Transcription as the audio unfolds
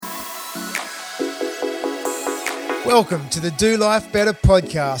Welcome to the Do Life Better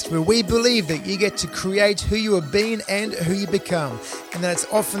podcast, where we believe that you get to create who you have been and who you become, and that it's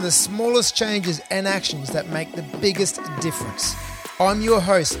often the smallest changes and actions that make the biggest difference. I'm your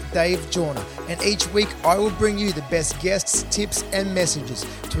host, Dave Jorna, and each week I will bring you the best guests, tips, and messages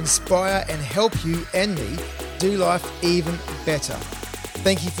to inspire and help you and me do life even better.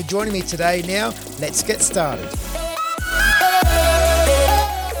 Thank you for joining me today. Now, let's get started.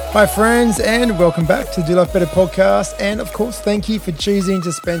 Hi friends, and welcome back to Do Life Better podcast. And of course, thank you for choosing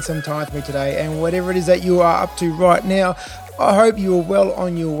to spend some time with me today. And whatever it is that you are up to right now, I hope you are well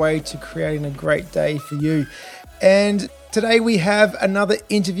on your way to creating a great day for you. And today we have another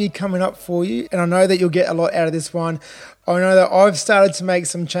interview coming up for you, and I know that you'll get a lot out of this one. I know that I've started to make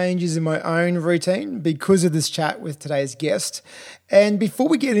some changes in my own routine because of this chat with today's guest. And before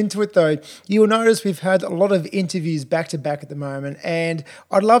we get into it though, you'll notice we've had a lot of interviews back to back at the moment, and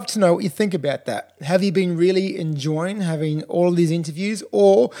I'd love to know what you think about that. Have you been really enjoying having all of these interviews,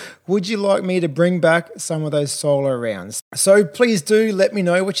 or would you like me to bring back some of those solo rounds? So please do let me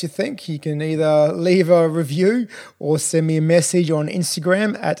know what you think. You can either leave a review or send me a message on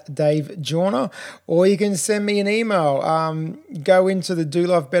Instagram at Dave Jorna, or you can send me an email. Go into the Do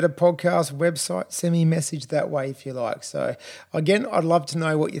Life Better podcast website, send me a message that way if you like. So again, I'd love to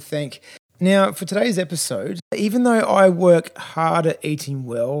know what you think. Now, for today's episode, even though I work hard at eating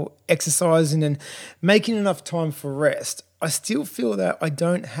well, exercising, and making enough time for rest, I still feel that I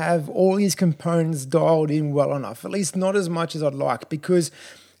don't have all these components dialed in well enough, at least not as much as I'd like, because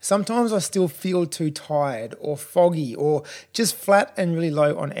sometimes I still feel too tired or foggy or just flat and really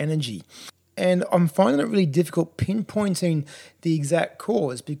low on energy. And I'm finding it really difficult pinpointing the exact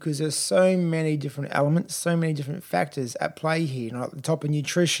cause because there's so many different elements, so many different factors at play here. At the top of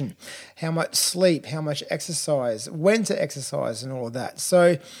nutrition, how much sleep, how much exercise, when to exercise, and all of that.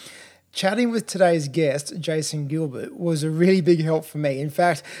 So chatting with today's guest, Jason Gilbert, was a really big help for me. In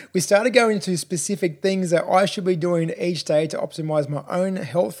fact, we started going into specific things that I should be doing each day to optimize my own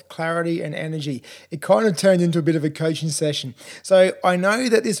health, clarity, and energy. It kind of turned into a bit of a coaching session. So I know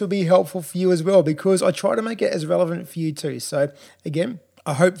that this will be helpful for you as well, because I try to make it as relevant for you too. So again,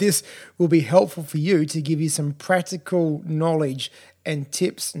 I hope this will be helpful for you to give you some practical knowledge and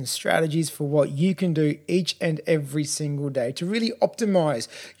tips and strategies for what you can do each and every single day to really optimize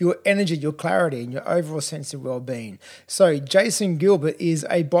your energy, your clarity, and your overall sense of well-being. So Jason Gilbert is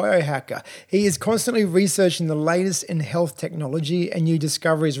a biohacker. He is constantly researching the latest in health technology and new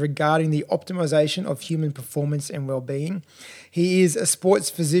discoveries regarding the optimization of human performance and well-being. He is a sports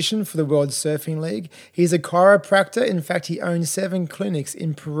physician for the World Surfing League. He's a chiropractor. In fact, he owns 7 clinics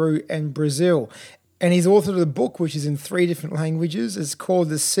in Peru and Brazil. And he's authored a book which is in 3 different languages. It's called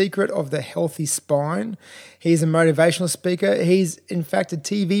The Secret of the Healthy Spine. He's a motivational speaker. He's, in fact, a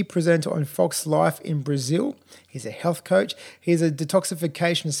TV presenter on Fox Life in Brazil. He's a health coach. He's a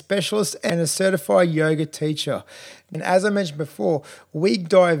detoxification specialist and a certified yoga teacher. And as I mentioned before, we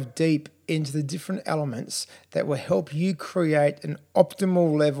dive deep into the different elements that will help you create an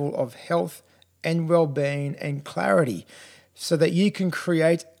optimal level of health and well-being and clarity, so that you can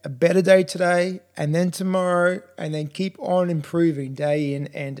create a better day today and then tomorrow, and then keep on improving day in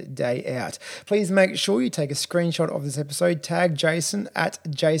and day out. Please make sure you take a screenshot of this episode, tag Jason at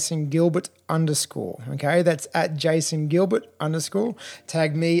JasonGilbert_. Okay, that's at JasonGilbert_.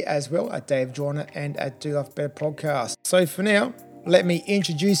 Tag me as well at Dave Jorna and at Do Life Better Podcast. So for now, let me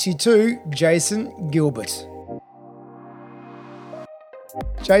introduce you to Jason Gilbert.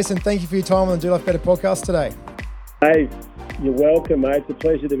 Jason, thank you for your time on the Do Life Better Podcast today. Hey, you're welcome, mate. It's a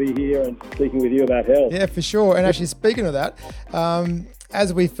pleasure to be here and speaking with you about health. Yeah, for sure. And actually, speaking of that,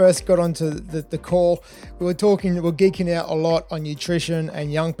 as we first got onto the call, we were geeking out a lot on nutrition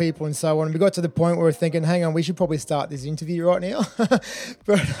and young people and so on. And we got to the point where we're thinking, hang on, we should probably start this interview right now.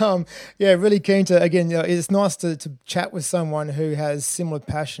 But yeah, really keen to, again, it's nice to chat with someone who has similar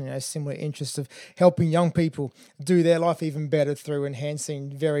passion, similar interests of helping young people do their life even better through enhancing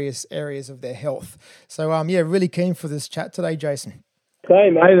various areas of their health. So yeah, really keen for this chat today, Jason.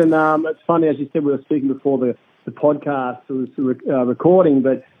 Same, mate. And it's funny, as you said, we were speaking before the podcast was recording,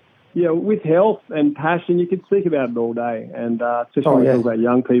 but with health and passion, you could speak about it all day, and especially when you talk about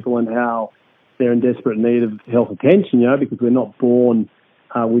young people and how they're in desperate need of health attention, because we're not born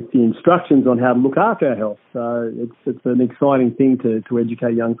with the instructions on how to look after our health. So it's an exciting thing to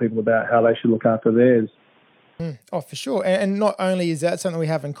educate young people about how they should look after theirs. Oh, for sure. And not only is that something we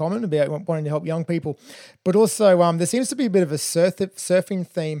have in common about wanting to help young people, but also there seems to be a bit of a surfing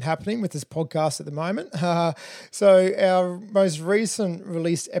theme happening with this podcast at the moment. So our most recent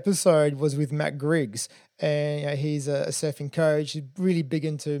released episode was with Matt Griggs, and he's a surfing coach. He's really big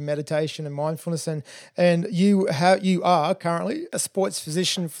into meditation and mindfulness, and you are currently a sports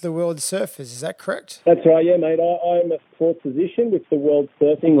physician for the World Surfers. Is that correct? That's right, yeah, mate. I'm a sports physician with the World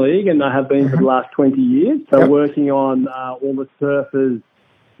Surfing League, and I have been for the last 20 years. So working on all the surfers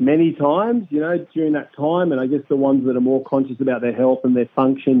many times, during that time, and I guess the ones that are more conscious about their health and their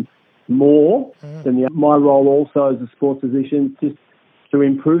function more than my role also as a sports physician, just to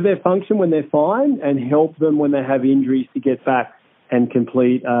improve their function when they're fine and help them when they have injuries to get back and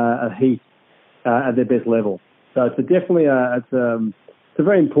complete a heat at their best level. So it's definitely it's a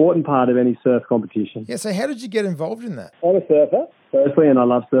very important part of any surf competition. Yeah, so how did you get involved in that? I'm a surfer, firstly, and I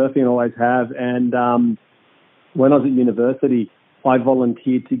love surfing and always have. And when I was at university, I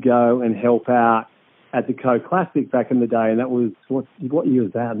volunteered to go and help out at the Cove Classic back in the day, and that was, what year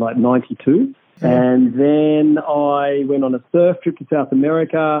was that, like 92? And then I went on a surf trip to South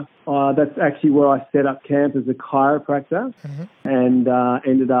America. That's actually where I set up camp as a chiropractor and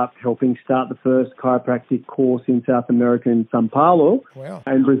ended up helping start the first chiropractic course in South America in Sao Paulo. Wow.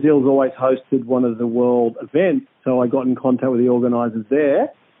 And Brazil's always hosted one of the world events, so I got in contact with the organisers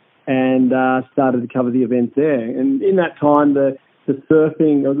there and started to cover the events there. And in that time, the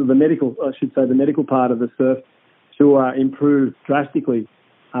surfing, or the medical part of the surf tour improved drastically.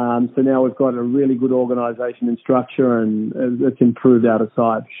 So now we've got a really good organisation and structure, and it's improved out of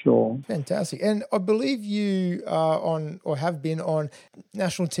sight, for sure. Fantastic. And I believe you are on, or have been on,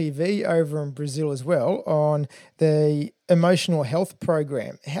 national TV over in Brazil as well, on the emotional health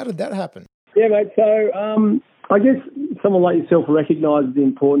program. How did that happen? Yeah, mate. So I guess someone like yourself recognises the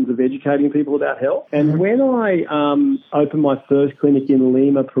importance of educating people about health. And when I opened my first clinic in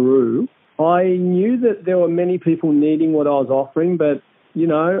Lima, Peru, I knew that there were many people needing what I was offering, but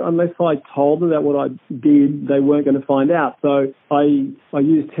unless I told them that what I did, they weren't going to find out. So I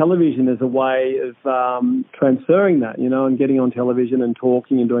used television as a way of transferring that, and getting on television and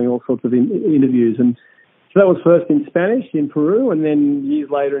talking and doing all sorts of interviews. And so that was first in Spanish in Peru, and then years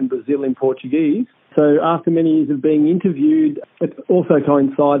later in Brazil in Portuguese. So after many years of being interviewed, it also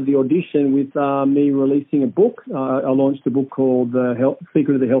coincided the audition with me releasing a book. I launched a book called The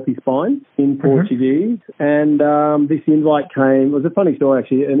Secret of the Healthy Spine in Portuguese. And this invite came, it was a funny story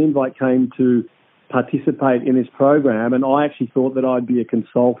actually, an invite came to participate in this program, and I actually thought that I'd be a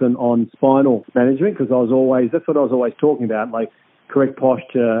consultant on spinal management, because that's what I was always talking about, like correct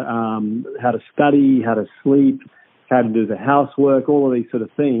posture, how to study, how to sleep, how to do the housework, all of these sort of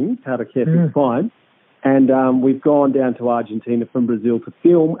things, how to care for your spine. And we've gone down to Argentina from Brazil to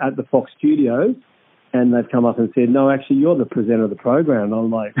film at the Fox Studios, and they've come up and said, no, actually, you're the presenter of the program. And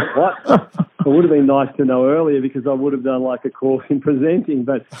I'm like, what? It would have been nice to know earlier, because I would have done like a course in presenting.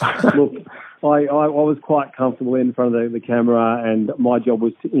 But look, I was quite comfortable in front of the camera, and my job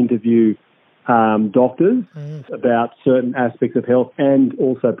was to interview doctors about certain aspects of health and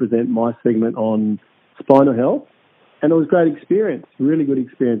also present my segment on spinal health. And it was a great experience, really good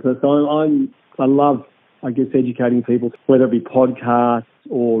experience. So I love, I guess, educating people, whether it be podcasts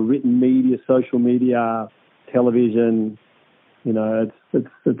or written media, social media, television.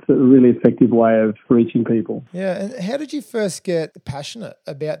 It's a really effective way of reaching people. Yeah, and how did you first get passionate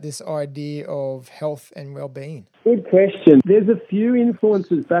about this idea of health and well-being? Good question. There's a few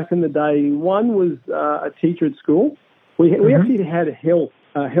influences back in the day. One was a teacher at school. We actually had health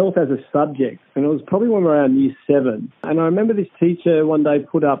as a subject, and it was probably when we were around year 7. And I remember this teacher one day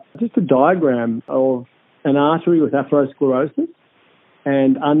put up just a diagram of an artery with atherosclerosis,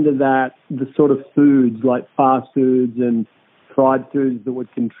 and under that, the sort of foods like fast foods and fried foods that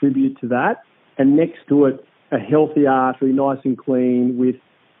would contribute to that, and next to it, a healthy artery, nice and clean, with,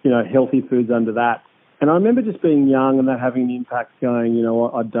 healthy foods under that. And I remember just being young and that having an impact, going,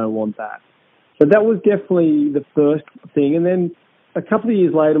 I don't want that. So that was definitely the first thing. And then a couple of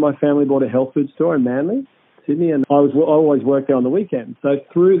years later, my family bought a health food store in Manly, Sydney, and I always worked there on the weekend. So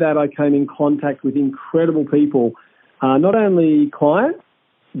through that, I came in contact with incredible people, not only clients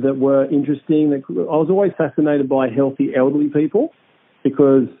that were interesting. I was always fascinated by healthy elderly people,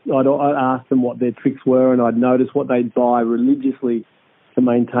 because I'd ask them what their tricks were, and I'd notice what they'd buy religiously to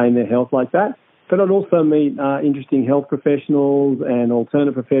maintain their health like that. But I'd also meet interesting health professionals and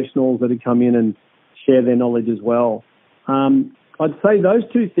alternate professionals that had come in and share their knowledge as well. I'd say those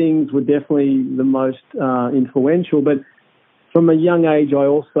two things were definitely the most influential, but from a young age, I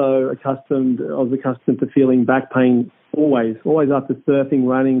was accustomed to feeling back pain always after surfing,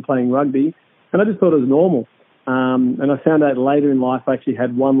 running, playing rugby, and I just thought it was normal. And I found out later in life I actually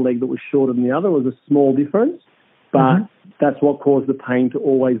had one leg that was shorter than the other. It was a small difference, but that's what caused the pain to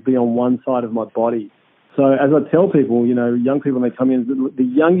always be on one side of my body. So as I tell people, young people when they come in, the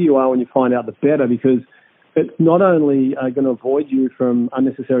younger you are when you find out, the better, because it's not only going to avoid you from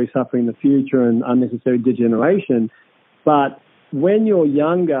unnecessary suffering in the future and unnecessary degeneration, but when you're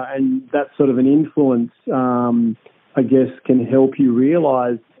younger and that sort of an influence, I guess, can help you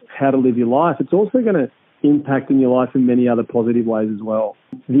realise how to live your life, it's also going to impact in your life in many other positive ways as well.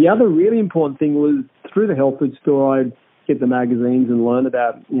 The other really important thing was through the health food store, I'd get the magazines and learn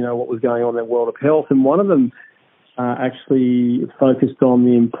about, what was going on in the world of health. And one of them actually focused on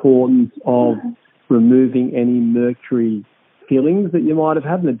the importance of removing any mercury fillings that you might have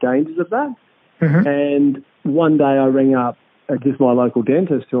had and the dangers of that. Mm-hmm. And one day I rang up just my local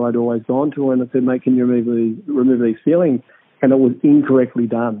dentist who I'd always gone to, and I said, mate, can you remove these fillings? And it was incorrectly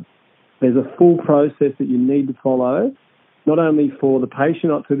done. There's a full process that you need to follow, not only for the patient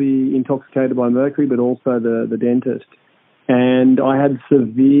not to be intoxicated by mercury, but also the dentist. And I had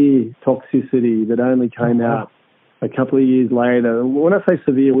severe toxicity that only came out a couple of years later. When I say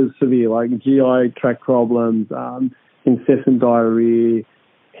severe, it was severe, like GI tract problems, incessant diarrhea,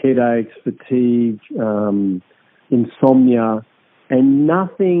 headaches, fatigue, insomnia, and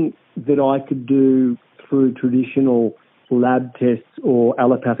nothing that I could do through traditional lab tests or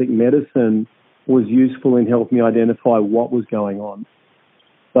allopathic medicine was useful in helping me identify what was going on.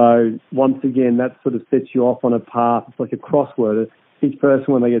 So once again, that sort of sets you off on a path. It's like a crossword. Each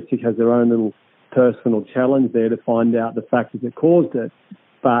person, when they get sick, has their own little personal challenge there to find out the factors that caused it.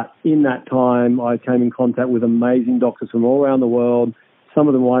 But in that time, I came in contact with amazing doctors from all around the world. Some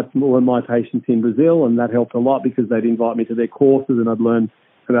of them were my patients in Brazil, and that helped a lot because they'd invite me to their courses and I'd learn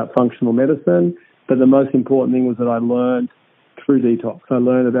about functional medicine. But the most important thing was that I learned through detox. I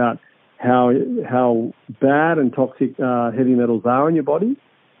learned about how bad and toxic heavy metals are in your body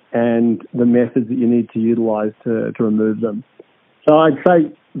and the methods that you need to utilize to remove them. So I'd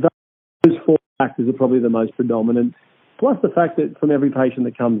say those four factors are probably the most predominant, plus the fact that from every patient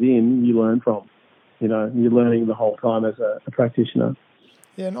that comes in, you learn from. You're learning the whole time as a practitioner.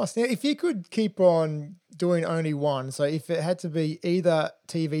 Yeah, nice. Now, if you could keep on doing only one, so if it had to be either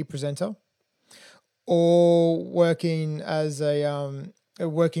TV presenter or working as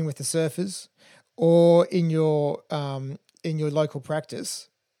working with the surfers, or in your local practice,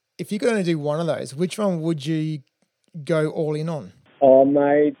 if you're going to do one of those, which one would you go all in on? Oh,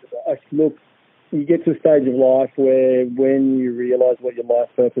 mate, look, you get to a stage of life where when you realise what your life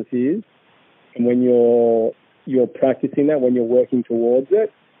purpose is, and when you're practicing that, when you're working towards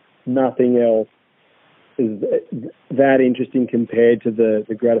it, nothing else is that interesting compared to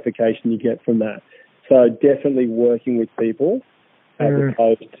the gratification you get from that. So definitely working with people as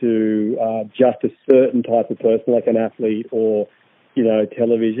opposed to just a certain type of person, like an athlete or,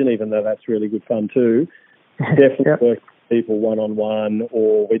 television, even though that's really good fun too. Definitely working with people one-on-one,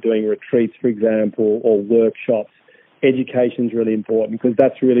 or we're doing retreats, for example, or workshops. Education's really important because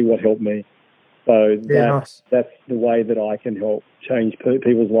that's really what helped me. So that's the way that I can help change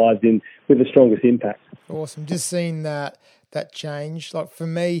people's lives with the strongest impact. Awesome. Just seeing that change. Like for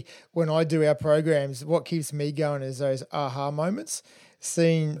me, when I do our programs, what keeps me going is those aha moments,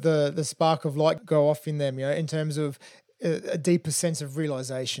 seeing the spark of light go off in them, in terms of a deeper sense of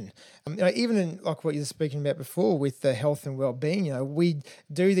realization. Even in like what you were speaking about before with the health and well-being, we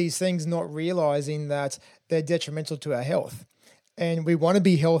do these things not realizing that they're detrimental to our health. And we want to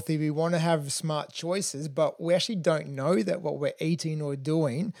be healthy, we want to have smart choices, but we actually don't know that what we're eating or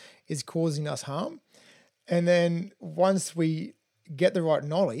doing is causing us harm. And then once we get the right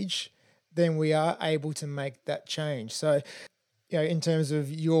knowledge, then we are able to make that change. So, in terms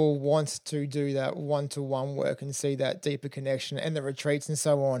of your want to do that one-to-one work and see that deeper connection and the retreats and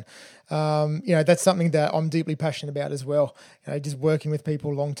so on, that's something that I'm deeply passionate about as well. Just working with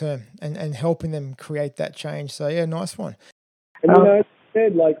people long-term and helping them create that change. So, yeah, nice one. And as I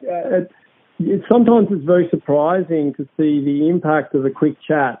said, sometimes it's very surprising to see the impact of a quick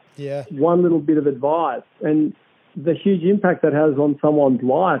chat. Yeah. One little bit of advice and the huge impact that has on someone's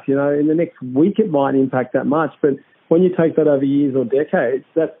life. In the next week it might impact that much, but when you take that over years or decades,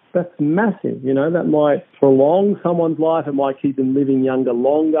 that's massive. That might prolong someone's life. It might keep them living younger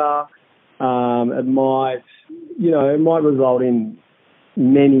longer. It might result in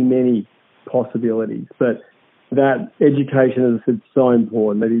many, many possibilities. But that education is so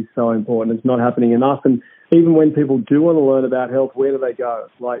important. That is so important. It's not happening enough. And even when people do want to learn about health, where do they go?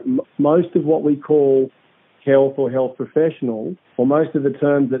 Like most of what we call health or health professionals, or most of the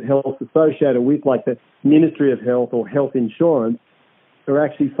terms that health associated with, like the Ministry of Health or health insurance, are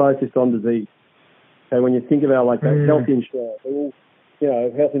actually focused on disease. So when you think about like that health insurance,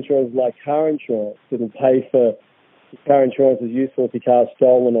 health insurance is like car insurance. It'll pay for car insurance is useful if your car's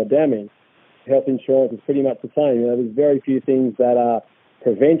stolen or damaged. Health insurance is pretty much the same. There's very few things that are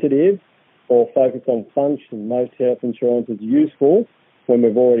preventative or focus on function. Most health insurance is useful when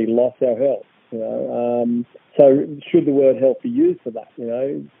we've already lost our health. So should the word health be used for that?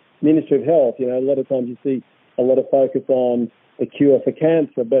 Ministry of Health. A lot of times you see a lot of focus on the cure for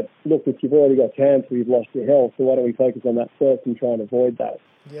cancer, but look, if you've already got cancer, you've lost your health. So why don't we focus on that first and try and avoid that?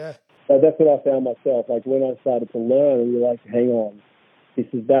 Yeah. So that's what I found myself. Like when I started to learn, we were like, hang on, this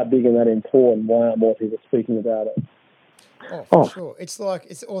is that big and that important. Why aren't more people speaking about it? Oh, for sure. It's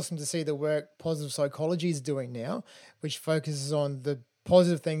awesome to see the work positive psychology is doing now, which focuses on the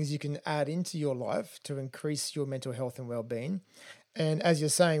positive things you can add into your life to increase your mental health and well-being. And as you're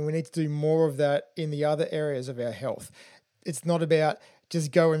saying, we need to do more of that in the other areas of our health. It's not about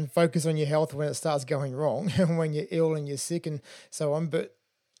just go and focus on your health when it starts going wrong and when you're ill and you're sick and so on, but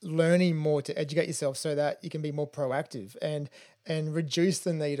learning more to educate yourself so that you can be more proactive and reduce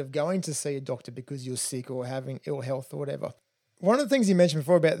the need of going to see a doctor because you're sick or having ill health or whatever. One of the things you mentioned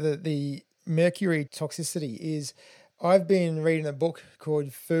before about the mercury toxicity is I've been reading a book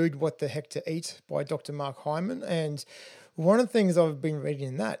called Food, What the Heck to Eat by Dr. Mark Hyman. And one of the things I've been reading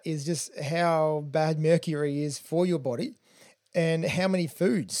in that is just how bad mercury is for your body and how many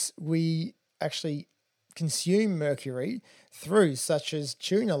foods we actually consume mercury through, such as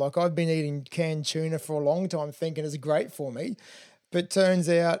tuna. Like I've been eating canned tuna for a long time thinking it's great for me, but turns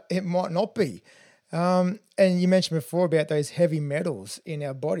out it might not be. And you mentioned before about those heavy metals in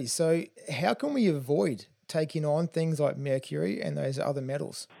our body. So how can we avoid taking on things like mercury and those other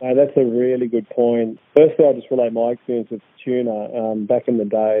metals? That's a really good point. Firstly, I'll just relate my experience with tuna. Back in the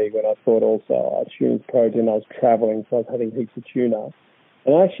day when I thought also tuna's protein, I was travelling, so I was having heaps of tuna.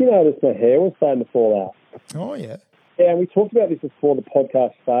 And I actually noticed my hair was starting to fall out. Oh, yeah. Yeah, and we talked about this before the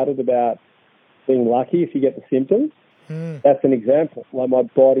podcast started about being lucky if you get the symptoms. That's an example. Like my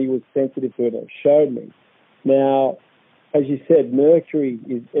body was sensitive to it and it showed me. Now, as you said, mercury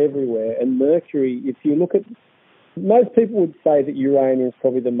is everywhere. And mercury, if you look at, most people would say that uranium is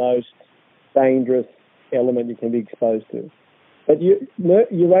probably the most dangerous element you can be exposed to. But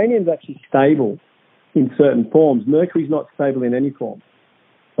uranium is actually stable in certain forms. Mercury is not stable in any form.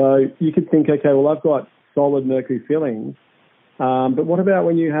 So you could think, okay, well, I've got solid mercury fillings, but what about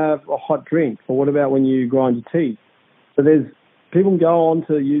when you have a hot drink? Or what about when you grind your teeth? So people can go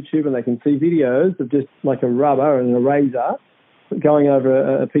onto YouTube and they can see videos of just like a rubber and a razor going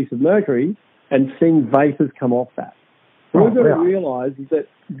over a piece of mercury and seeing vapors come off that. What we've got to realise is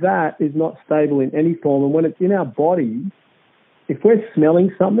that is not stable in any form, and when it's in our body, if we're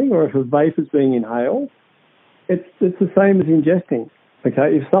smelling something or if a vapor's being inhaled, it's the same as ingesting.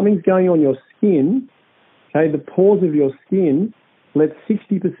 Okay, if something's going on your skin, okay, the pores of your skin let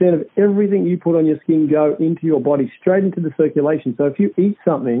 60% of everything you put on your skin go into your body, straight into the circulation. So if you eat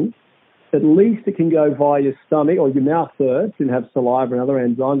something, at least it can go via your stomach or your mouth first and have saliva and other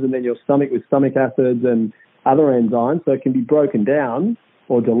enzymes, and then your stomach with stomach acids and other enzymes, so it can be broken down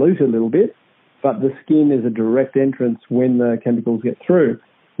or diluted a little bit, but the skin is a direct entrance when the chemicals get through.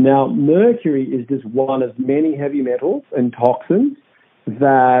 Now, mercury is just one of many heavy metals and toxins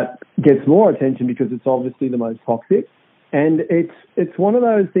that gets more attention because it's obviously the most toxic. And it's one of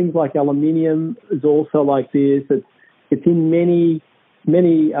those things like aluminium is also like this. It's in many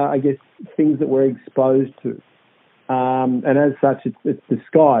I guess things that we're exposed to, and as such, it's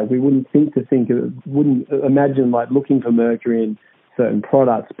disguised. We wouldn't wouldn't imagine like looking for mercury in certain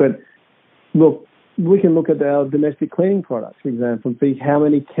products. But look, we can look at our domestic cleaning products, for example, and see how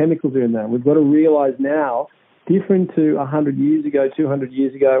many chemicals are in there. We've got to realise now, different to 100 years ago, 200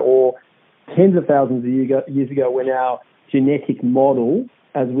 years ago, or tens of thousands of years ago when our genetic model,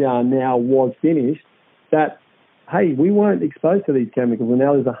 as we are now, was finished, that, hey, we weren't exposed to these chemicals, and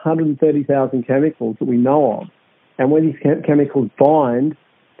now there's 130,000 chemicals that we know of. And when these chemicals bind,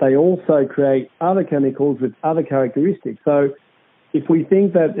 they also create other chemicals with other characteristics. So if we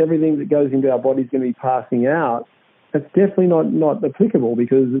think that everything that goes into our body is going to be passing out, that's definitely not applicable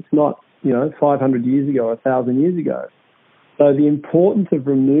because it's not, 500 years ago or 1,000 years ago. So the importance of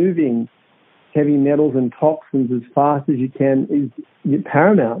removing heavy metals and toxins as fast as you can is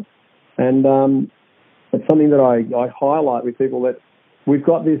paramount. And it's something that I highlight with people, that we've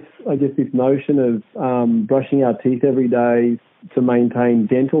got this notion of brushing our teeth every day to maintain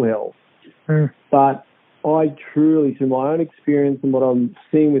dental health. But I truly, through my own experience and what I'm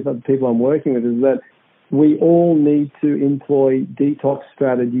seeing with other people I'm working with, is that we all need to employ detox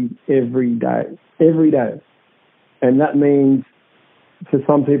strategies every day. And that means, for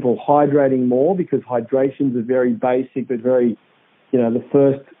some people, hydrating more, because hydration's a very basic but very, the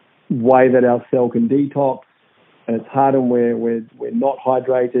first way that our cell can detox, and it's hard when we're not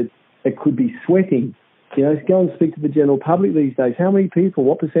hydrated. It could be sweating. Go and speak to the general public these days. How many people,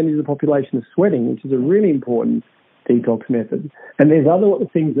 what percentage of the population is sweating, which is a really important detox method. And there's other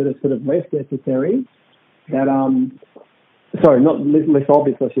things that are sort of less necessary that, not less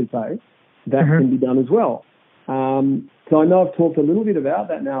obvious, I should say, that can be done as well. So I know I've talked a little bit about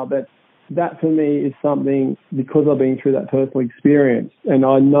that now, but that for me is something, because I've been through that personal experience and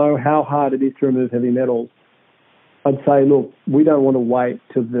I know how hard it is to remove heavy metals, I'd say, look, we don't want to wait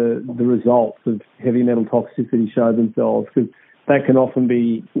till the results of heavy metal toxicity show themselves, because that can often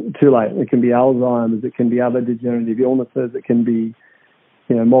be too late. It can be Alzheimer's, it can be other degenerative illnesses, it can be,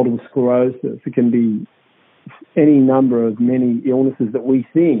 multiple sclerosis, it can be any number of many illnesses that we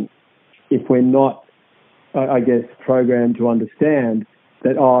think, if we're not, programmed to understand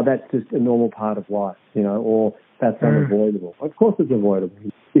that, that's just a normal part of life, or that's unavoidable. Of course it's avoidable.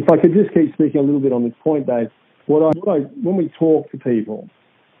 If I could just keep speaking a little bit on this point, Dave, when we talk to people,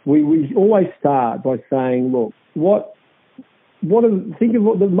 we always start by saying, look, think of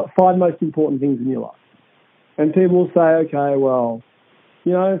what the 5 most important things in your life. And people will say, okay, well,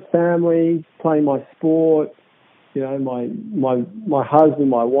 family, playing my sport, my husband,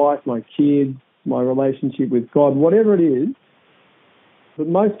 my wife, my kids, my relationship with God, whatever it is. But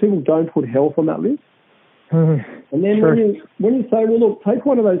most people don't put health on that list. And then when you say, well, look, take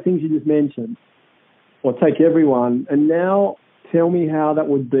one of those things you just mentioned, or take everyone, and now tell me how that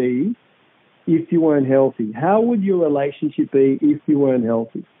would be if you weren't healthy. How would your relationship be if you weren't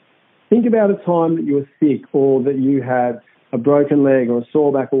healthy? Think about a time that you were sick, or that you had a broken leg or a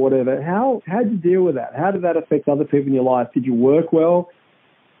sore back or whatever. How did you deal with that? How did that affect other people in your life? Did you work well?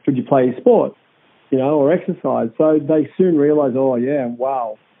 Did you play sport, or exercise? So they soon realize, oh, yeah,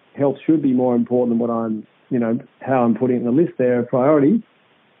 wow, health should be more important than what I'm, how I'm putting it in the list there, a priority.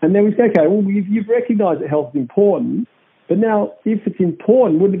 And then we say, okay, well, you've recognised that health is important, but now if it's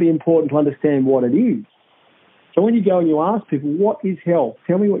important, wouldn't it be important to understand what it is? So when you go and you ask people, what is health?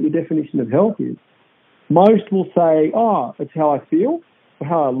 Tell me what your definition of health is. Most will say, it's how I feel or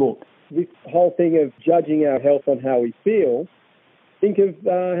how I look. This whole thing of judging our health on how we feel, think of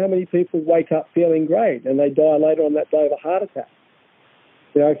how many people wake up feeling great and they die later on that day of a heart attack.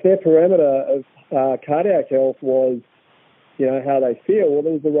 If their parameter of cardiac health was, how they feel, well,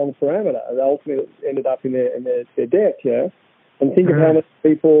 that was the wrong parameter. They ultimately ended up in their death, And think of how many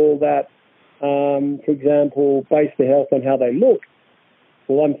people that, for example, base their health on how they look.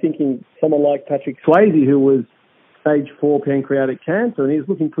 Well, I'm thinking someone like Patrick Swayze, who was stage 4 pancreatic cancer, and he was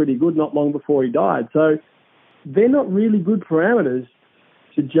looking pretty good not long before he died. So they're not really good parameters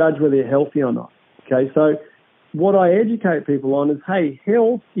to judge whether they're healthy or not. Okay, so what I educate people on is, hey,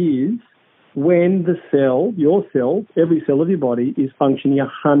 health is when the cell, your cell, every cell of your body is functioning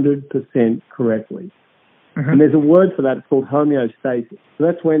 100% correctly. And there's a word for that, it's called homeostasis. So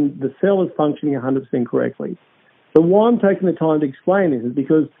that's when the cell is functioning 100% correctly. So why I'm taking the time to explain this is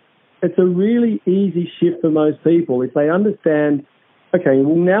because it's a really easy shift for most people. If they understand, okay,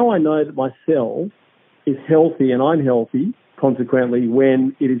 well, now I know that my cell is healthy and I'm healthy, consequently,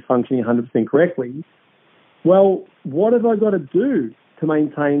 when it is functioning 100% correctly, well, what have I got to do to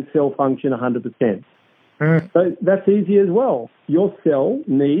maintain cell function 100%? So that's easy as well. Your cell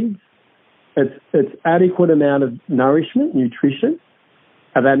needs its adequate amount of nourishment, nutrition,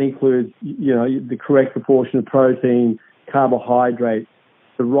 and that includes, the correct proportion of protein, carbohydrates,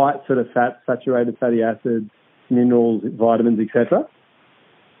 the right sort of fats, saturated fatty acids, minerals, vitamins, etc.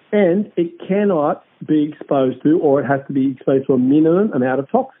 And it cannot be exposed to, or it has to be exposed to a minimum amount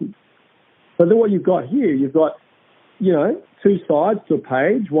of toxins. So then what you've got here, you've got, 2 sides to a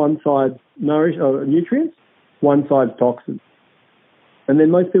page. One side nutrients, one side's toxins. And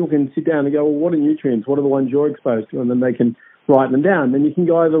then most people can sit down and go, well, what are nutrients? What are the ones you're exposed to? And then they can write them down. Then you can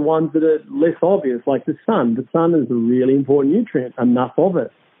go over ones that are less obvious, like the sun. The sun is a really important nutrient, enough of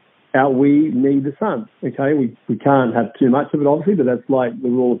it. We need the sun, okay? We can't have too much of it, obviously, but that's like the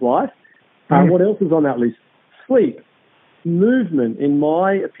rule of life. What else is on that list? Sleep. Movement, in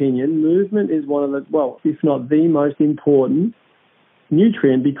my opinion, movement is one of the, if not the most important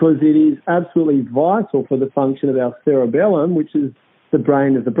nutrient, because it is absolutely vital for the function of our cerebellum, which is the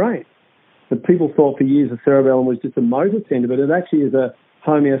brain of the brain. But people thought for years the cerebellum was just a motor center, but it actually is a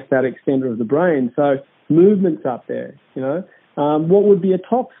homeostatic center of the brain. So movement's up there, What would be a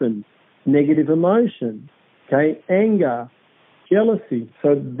toxin? Negative emotion, okay? Anger, jealousy.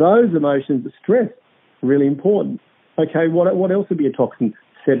 So those emotions are stress, really important. Okay, what else would be a toxin?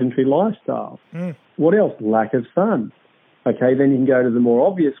 Sedentary lifestyle. What else? Lack of sun. Okay, then you can go to the more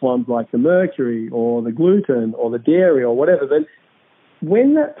obvious ones like the mercury or the gluten or the dairy or whatever. But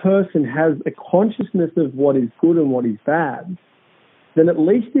when that person has a consciousness of what is good and what is bad, then at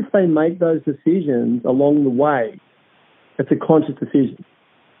least if they make those decisions along the way, it's a conscious decision.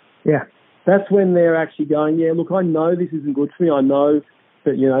 Yeah. That's when they're actually going, yeah, look, I know this isn't good for me. I know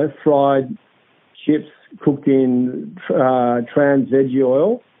that, fried chips cooked in trans veggie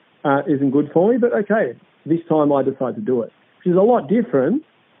oil isn't good for me, but okay, this time I decide to do it, which is a lot different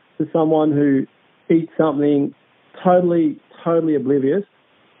to someone who eats something totally oblivious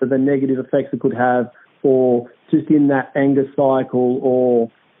to the negative effects it could have, or just in that anger cycle,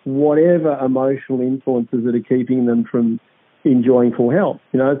 or whatever emotional influences that are keeping them from enjoying full health.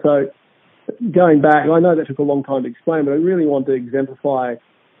 So going back, I know that took a long time to explain, but I really want to exemplify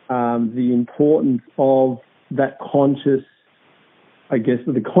the importance of that conscious, I guess,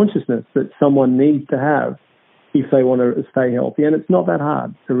 the consciousness that someone needs to have if they want to stay healthy. And it's not that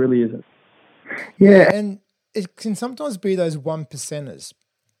hard. It really isn't. Yeah, and it can sometimes be those 1%ers.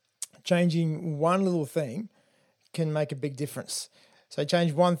 Changing one little thing can make a big difference. So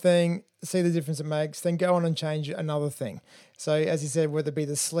change one thing, see the difference it makes, then go on and change another thing. So as you said, whether it be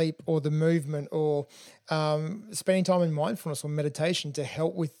the sleep or the movement or spending time in mindfulness or meditation to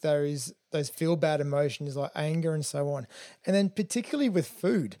help with those feel bad emotions like anger and so on. And then particularly with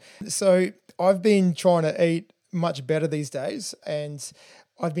food. So I've been trying to eat much better these days, and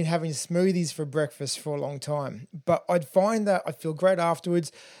I've been having smoothies for breakfast for a long time, but I'd find that I'd feel great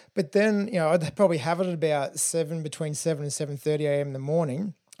afterwards. But then, I'd probably have it at about between 7 and 7:30 a.m. in the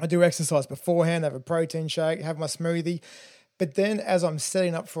morning. I do exercise beforehand, have a protein shake, have my smoothie. But then as I'm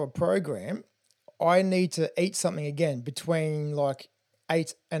setting up for a program, I need to eat something again between like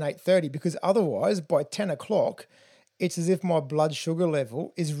 8 and 8:30, because otherwise by 10 o'clock, it's as if my blood sugar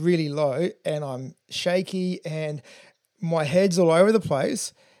level is really low and I'm shaky and my head's all over the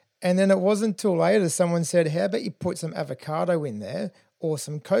place. And then it wasn't until later someone said, how about you put some avocado in there or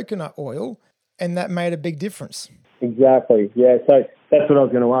some coconut oil? And that made a big difference. Exactly. Yeah. So that's what I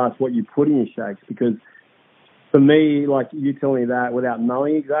was going to ask, what you put in your shakes, because for me, like you tell me that without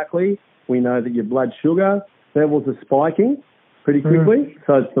knowing exactly, we know that your blood sugar levels are spiking pretty quickly.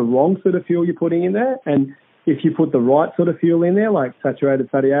 So it's the wrong sort of fuel you're putting in there. And if you put the right sort of fuel in there, like saturated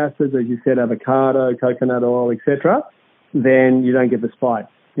fatty acids, as you said, avocado, coconut oil, etc., then you don't get the spike.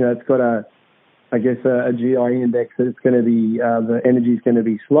 It's got a GI index that it's going to be, the energy is going to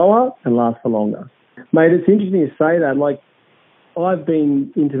be slower and last for longer. Mate, it's interesting to say that. Like, I've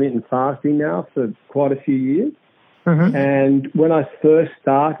been intermittent fasting now for quite a few years. Mm-hmm. And when I first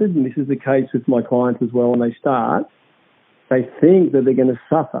started, and this is the case with my clients as well, when they start, they think that they're going to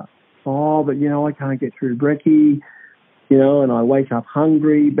suffer. Oh, but, I can't get through brekkie, and I wake up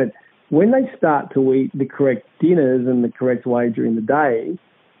hungry. But when they start to eat the correct dinners and the correct way during the day,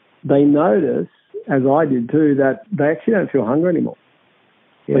 they notice, as I did too, that they actually don't feel hungry anymore.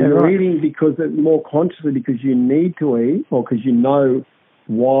 Yeah, when you're eating more consciously because you need to eat or because you know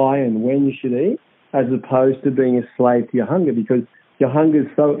why and when you should eat, as opposed to being a slave to your hunger, because your hunger is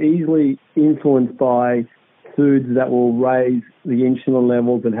so easily influenced by foods that will raise the insulin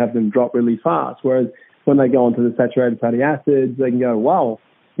levels and have them drop really fast. Whereas when they go onto the saturated fatty acids, they can go, wow,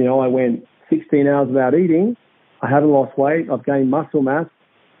 I went 16 hours without eating. I haven't lost weight. I've gained muscle mass.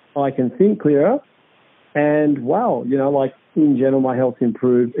 I can think clearer. And wow, like in general, my health's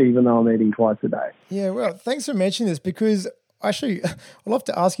improved even though I'm eating twice a day. Yeah, well, thanks for mentioning this, because actually, I'd love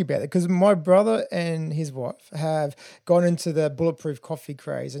to ask you about it, because my brother and his wife have gone into the bulletproof coffee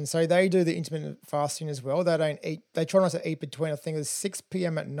craze. And so they do the intermittent fasting as well. They don't eat, they try not to eat between, I think it's 6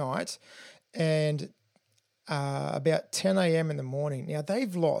 p.m. at night and about 10 a.m. in the morning. Now,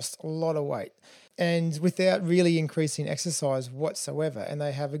 they've lost a lot of weight and without really increasing exercise whatsoever. And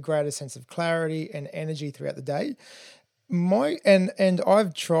they have a greater sense of clarity and energy throughout the day. And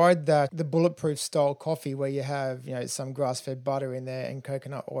I've tried the bulletproof style coffee where you have, some grass-fed butter in there and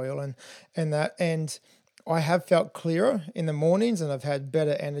coconut oil and that. And I have felt clearer in the mornings and I've had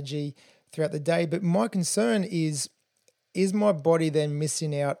better energy throughout the day. But my concern is my body then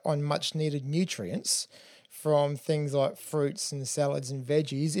missing out on much needed nutrients from things like fruits and salads and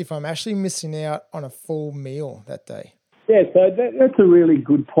veggies if I'm actually missing out on a full meal that day? Yeah, so that's a really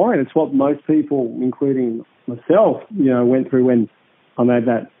good point. It's what most people, including myself, went through when I made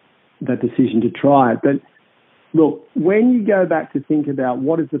that decision to try it. But look, when you go back to think about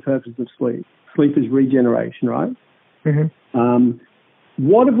what is the purpose of sleep, sleep is regeneration, right? Mm-hmm.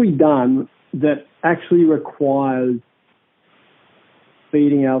 What have we done that actually requires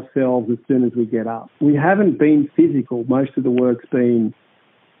feeding ourselves as soon as we get up? We haven't been physical. Most of the work's been,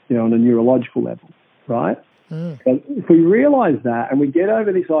 on a neurological level, right? Mm. But if we realise that and we get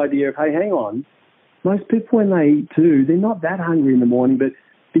over this idea of, hey, hang on, most people when they eat too, they're not that hungry in the morning, but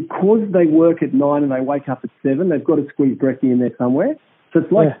because they work at 9 and they wake up at 7, they've got to squeeze brekkie in there somewhere. So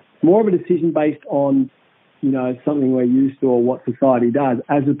it's like more of a decision based on, something we're used to or what society does,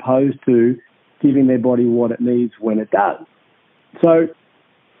 as opposed to giving their body what it needs when it does. So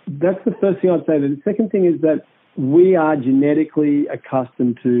that's the first thing I'd say. The second thing is that we are genetically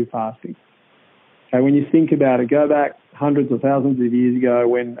accustomed to fasting. Okay, when you think about it, go back hundreds of thousands of years ago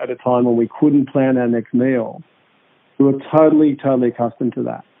when at a time when we couldn't plan our next meal, we were totally accustomed to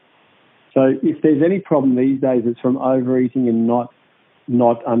that. So if there's any problem these days, it's from overeating and not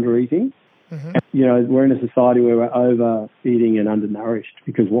undereating. Mm-hmm. We're in a society where we're overeating and undernourished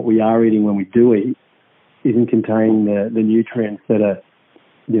because what we are eating when we do eat isn't containing the nutrients that are,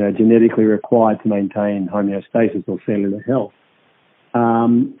 genetically required to maintain homeostasis or cellular health.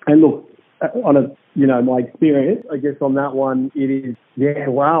 And look, on my experience, I guess on that one, it is,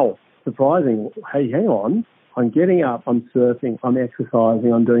 surprising. Hey, hang on. I'm getting up, I'm surfing, I'm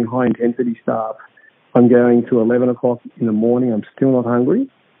exercising, I'm doing high-intensity stuff. I'm going to 11 o'clock in the morning, I'm still not hungry.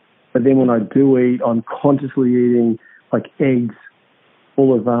 But then when I do eat, I'm consciously eating like eggs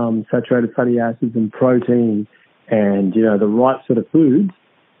full of saturated fatty acids and protein and, the right sort of foods.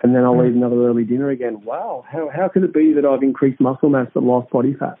 And then I'll eat another early dinner again. Wow, how could it be that I've increased muscle mass but lost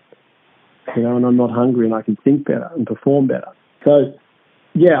body fat? And I'm not hungry and I can think better and perform better. So,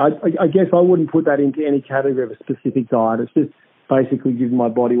 I guess I wouldn't put that into any category of a specific diet. It's just basically giving my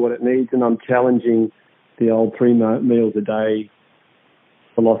body what it needs, and I'm challenging the old 3 meals a day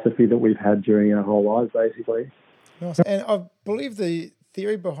philosophy that we've had during our whole lives, basically. Nice. And I believe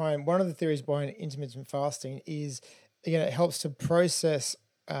one of the theories behind intermittent fasting is, it helps to process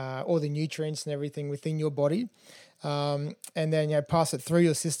all the nutrients and everything within your body, and then pass it through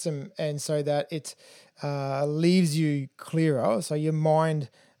your system, and so that it leaves you clearer. So your mind,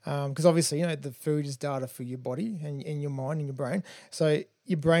 because obviously the food is data for your body and in your mind and your brain. So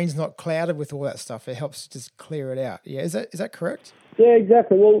your brain's not clouded with all that stuff. It helps just clear it out. Yeah, is that correct? Yeah,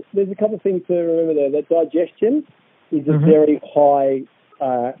 exactly. Well, there's a couple of things to remember there. That digestion is a very high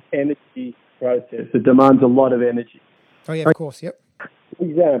energy process. It demands a lot of energy. Oh yeah, of course. Yep. For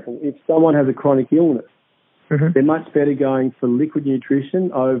example, if someone has a chronic illness, they're much better going for liquid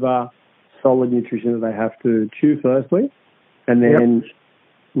nutrition over solid nutrition that they have to chew firstly, and then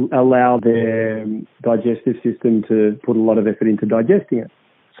allow their digestive system to put a lot of effort into digesting it.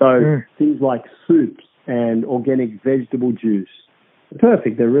 So things like soups and organic vegetable juice,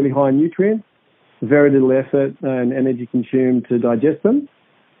 perfect. They're really high in nutrients, very little effort and energy consumed to digest them.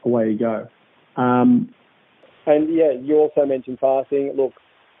 Away you go. You also mentioned fasting. Look,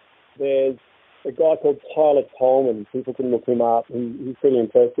 there's a guy called Tyler Coleman. People can look him up. He's pretty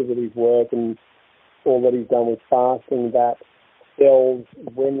impressive with his work and all that he's done with fasting. That cells,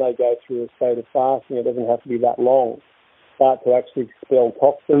 when they go through a state of fasting, it doesn't have to be that long, start to actually expel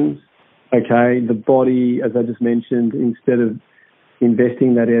toxins. Okay, the body, as I just mentioned, instead of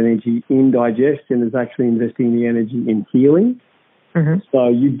investing that energy in digestion, is actually investing the energy in healing. So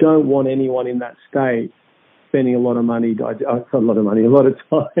you don't want anyone in that state spending a lot of time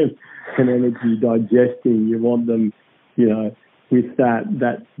and energy digesting. You want them, with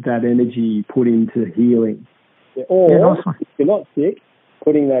that energy put into healing. Or if you're not sick,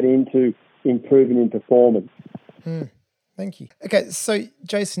 putting that into improving in performance. Thank you. Okay, so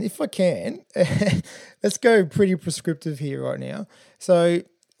Jason, if I can, let's go pretty prescriptive here right now. So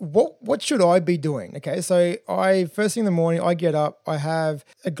what should I be doing? Okay, so first thing in the morning, I get up, I have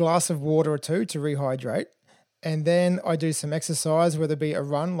a glass of water or two to rehydrate, and then I do some exercise, whether it be a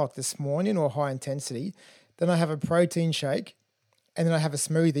run like this morning or high intensity. Then I have a protein shake, and then I have a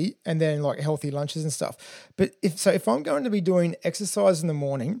smoothie, and then like healthy lunches and stuff. But if I'm going to be doing exercise in the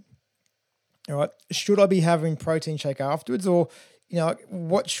morning, all right, should I be having protein shake afterwards, or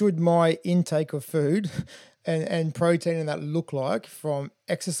what should my intake of food and protein and that look like from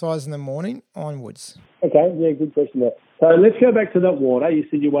exercise in the morning onwards? Okay, yeah, good question there. So let's go back to that water. You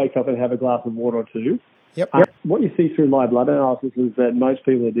said you wake up and have a glass of water or two. Yep. What you see through my blood analysis is that most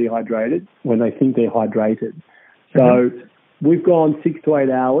people are dehydrated when they think they're hydrated. So we've gone 6 to 8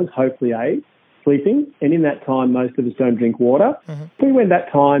 hours, hopefully 8, sleeping, and in that time, most of us don't drink water. If we went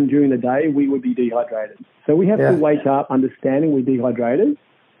that time during the day, we would be dehydrated. So we have to wake up understanding we're dehydrated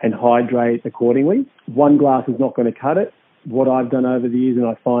and hydrate accordingly. 1 glass is not going to cut it. What I've done over the years, and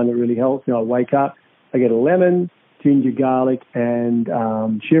I find it really helps, I wake up, I get a lemon, ginger, garlic, and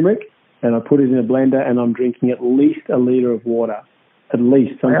turmeric, and I put it in a blender, and I'm drinking at least a litre of water, at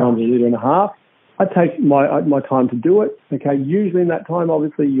least, sometimes a litre and a half. I take my time to do it. Okay, usually in that time,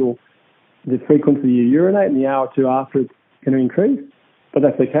 obviously, the frequency you urinate in the hour or two after it's going to increase, but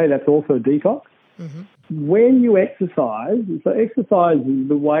that's okay. That's also a detox. when you exercise, so exercise,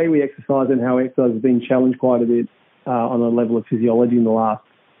 the way we exercise and how exercise has been challenged quite a bit on a level of physiology in the last,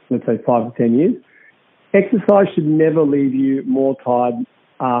 let's say, 5 to 10 years. Exercise should never leave you more tired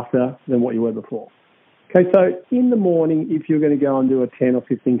after than what you were before. Okay, so in the morning, if you're going to go and do a 10 or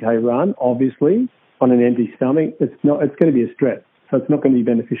 15K run, obviously on an empty stomach, it's going to be a stress. So it's not going to be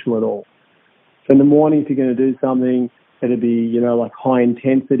beneficial at all. So in the morning, if you're going to do something, it'd be, like high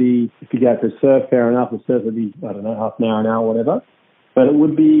intensity. If you go to surf, fair enough. The surf would be, I don't know, half an hour, whatever. But it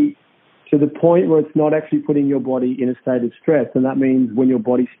would be to the point where it's not actually putting your body in a state of stress. And that means when your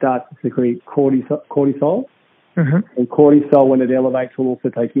body starts to secrete cortisol, and cortisol, when it elevates, will also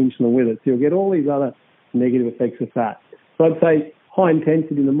take insulin with it. So you'll get all these other negative effects of fat. So I'd say high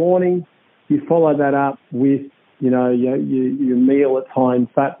intensity in the morning. You follow that up with, your meal that's high in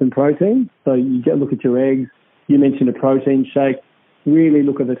fats and protein. So you look at your eggs. You mentioned a protein shake. Really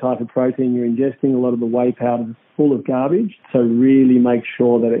look at the type of protein you're ingesting. A lot of the whey powder is full of garbage. So really make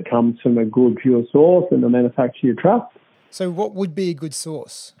sure that it comes from a good, pure source and the manufacturer you trust. So what would be a good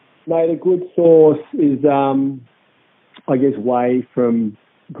source? Mate, a good source is, whey from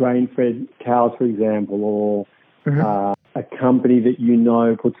grain-fed cows, for example, or a company that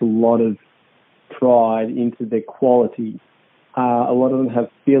puts a lot of pride into their quality. A lot of them have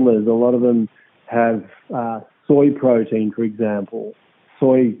fillers. A lot of them have soy protein, for example.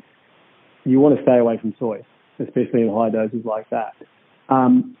 Soy, you want to stay away from soy, especially in high doses like that.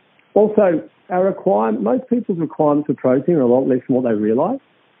 Also, most people's requirements for protein are a lot less than what they realise.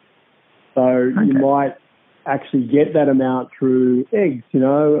 So you might actually get that amount through eggs.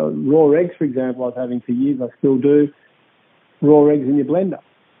 Raw eggs, for example, I was having for years, I still do. Raw eggs in your blender.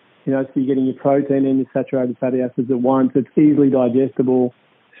 So you're getting your protein and your saturated fatty acids at once. It's easily digestible,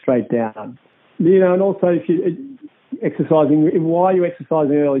 straight down. And also if you're exercising, why are you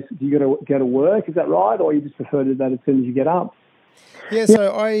exercising early? Do you go to work? Is that right? Or you just prefer to do that as soon as you get up? Yeah,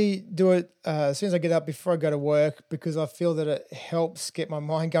 so I do it as soon as I get up before I go to work because I feel that it helps get my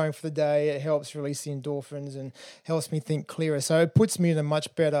mind going for the day. It helps release the endorphins and helps me think clearer. So it puts me in a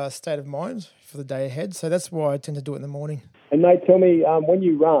much better state of mind for the day ahead. So that's why I tend to do it in the morning. And mate, tell me, when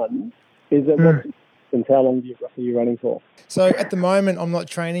you run, is it and how long are you running for? So at the moment, I'm not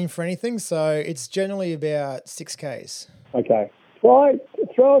training for anything. So it's generally about 6Ks. Okay. Throw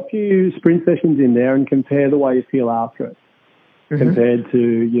a few sprint sessions in there and compare the way you feel after it. Compared to,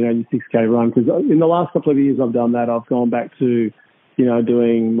 your 6K run. Because in the last couple of years I've done that. I've gone back to,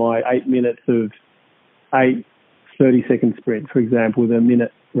 doing my 8 minutes of 8 30-second sprints, for example, with a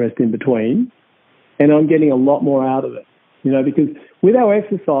minute rest in between. And I'm getting a lot more out of it. Because with our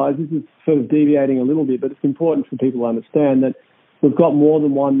exercise, this is sort of deviating a little bit, but it's important for people to understand that we've got more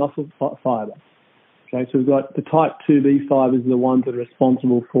than one muscle fibre. Okay, so we've got the type 2B fibres are the ones that are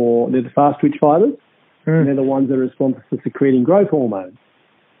responsible they're the fast twitch fibres. And they're the ones that are responsible for secreting growth hormones.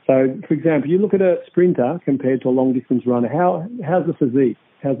 So, for example, you look at a sprinter compared to a long-distance runner, how's the physique?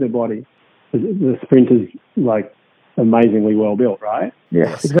 How's their body? The sprinter's, amazingly well-built, right?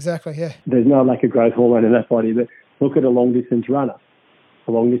 Yes, exactly, yeah. There's no lack of growth hormone in that body, but look at a long-distance runner.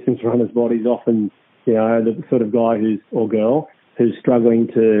 A long-distance runner's body's often, the sort of guy or girl who's struggling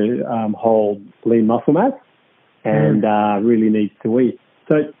to hold lean muscle mass and really needs to eat.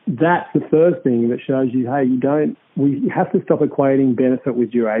 So that's the first thing that shows you, hey, we have to stop equating benefit with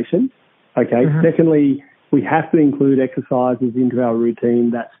duration. Okay. Secondly, we have to include exercises into our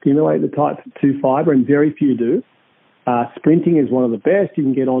routine that stimulate the type 2 fibre, and very few do. Sprinting is one of the best. You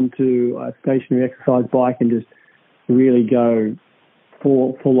can get onto a stationary exercise bike and just really go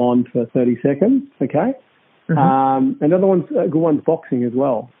full on for 30 seconds. Okay. Another good one's boxing as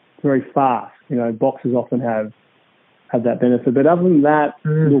well. It's very fast. Boxers often have that benefit. But other than that,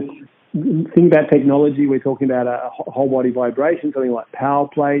 look, think about technology. We're talking about a whole body vibration, something like Power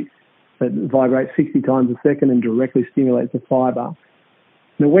Plate that vibrates 60 times a second and directly stimulates the fibre.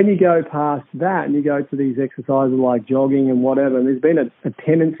 Now, when you go past that and you go to these exercises like jogging and whatever, and there's been a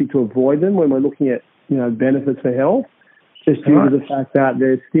tendency to avoid them when we're looking at, benefits for health, just due to the fact that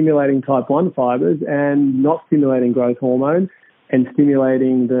they're stimulating type 1 fibres and not stimulating growth hormone and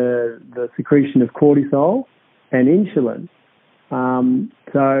stimulating the secretion of cortisol and insulin.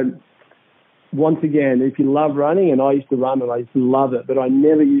 So once again, if you love running, and I used to run and I used to love it, but I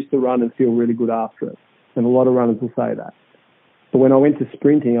never used to run and feel really good after it. And a lot of runners will say that. But when I went to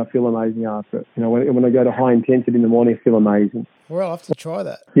sprinting, I feel amazing after it. When I go to high intensity in the morning, I feel amazing. Well, I'll have to try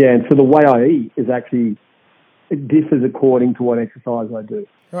that. Yeah, and so the way I eat is actually, it differs according to what exercise I do.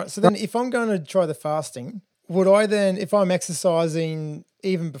 Right, so then if I'm going to try the fasting, would I then, if I'm exercising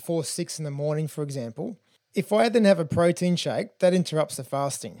even before 6 in the morning, for example, if I then have a protein shake, that interrupts the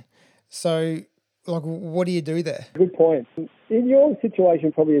fasting. So Like, what do you do there? Good point. In your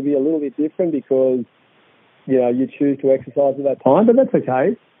situation, probably it'd be a little bit different because, you choose to exercise at that time, but that's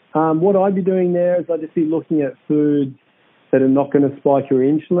okay. What I'd be doing there is I'd just be looking at foods that are not going to spike your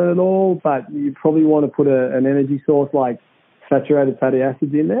insulin at all, but you probably want to put an energy source like saturated fatty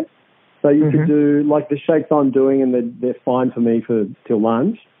acids in there. So you could do, like the shakes I'm doing, and they're fine for me till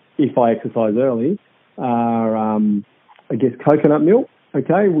lunch, if I exercise early, are, coconut milk,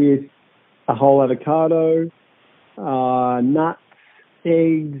 okay, with a whole avocado, nuts,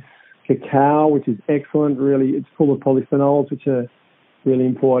 eggs, cacao, which is excellent, really. It's full of polyphenols, which are really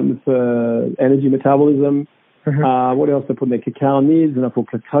important for energy metabolism. What else I put in there? Cacao nibs, and I put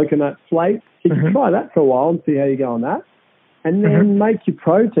coconut flakes. You can try that for a while and see how you go on that. And then make your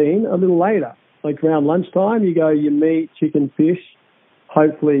protein a little later. Like around lunchtime, you go your meat, chicken, fish,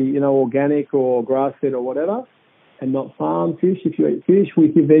 hopefully, organic or grass-fed or whatever, and not farm fish if you eat fish,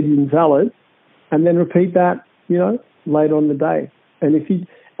 with your veggies and salads, and then repeat that, later on in the day. And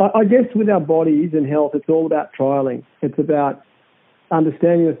I guess with our bodies and health, it's all about trialing. It's about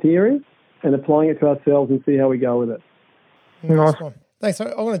understanding the theory and applying it to ourselves and see how we go with it. Nice one. Thanks.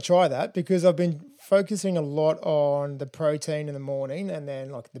 I want to try that because I've been focusing a lot on the protein in the morning and then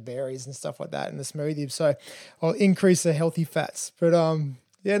like the berries and stuff like that and the smoothies. So I'll increase the healthy fats. But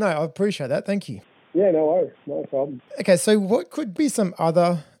I appreciate that. Thank you. Yeah, no worries. No problem. Okay, so what could be some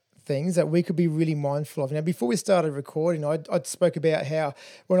other things that we could be really mindful of? Now, before we started recording, I spoke about how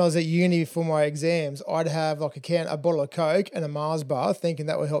when I was at uni for my exams, I'd have like a bottle of Coke and a Mars bar thinking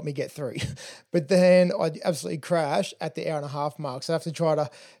that would help me get through. But then I'd absolutely crash at the 1.5 hour mark. So I have to try to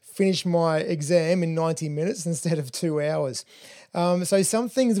finish my exam in 90 minutes instead of 2 hours. So some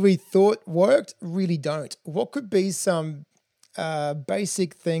things we thought worked really don't. What could be some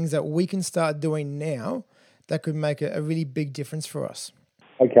basic things that we can start doing now that could make a really big difference for us?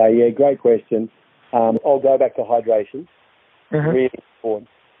 Okay, yeah, great question. I'll go back to hydration. Really important.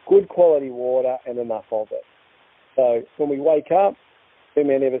 Good quality water and enough of it. So when we wake up, too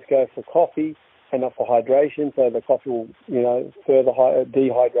many of us go for coffee and not for hydration, so the coffee will, further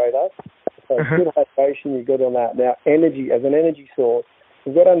dehydrate us. So good hydration, you're good on that. Now, energy, as an energy source,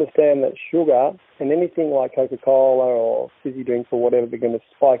 we've got to understand that sugar and anything like Coca-Cola or fizzy drinks or whatever, they're going to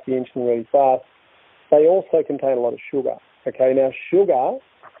spike the insulin really fast. They also contain a lot of sugar. Okay, now sugar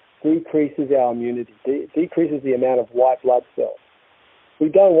decreases our immunity, decreases the amount of white blood cells. We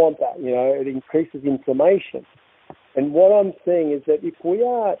don't want that, it increases inflammation. And what I'm seeing is that if we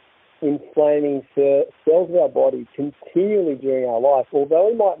are inflaming cells of our body continually during our life, although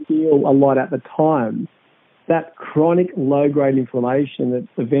we might feel a lot at the time, that chronic low-grade inflammation that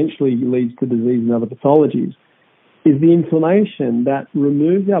eventually leads to disease and other pathologies is the inflammation that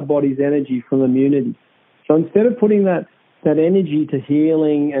removes our body's energy from immunity. So instead of putting that energy to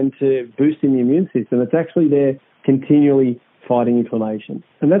healing and to boosting the immune system, it's actually there continually fighting inflammation.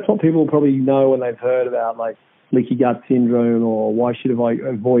 And that's what people probably know when they've heard about like leaky gut syndrome or why should I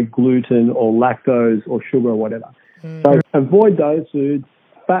avoid gluten or lactose or sugar or whatever. So avoid those foods.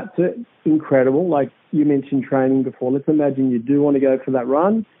 Fats are incredible. Like you mentioned training before. Let's imagine you do want to go for that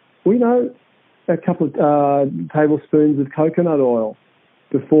run. We know a couple of tablespoons of coconut oil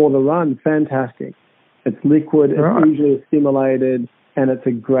before the run, fantastic. It's liquid, it's easily assimilated, and it's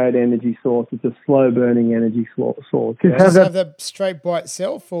a great energy source. It's a slow-burning energy source. Does it have that straight by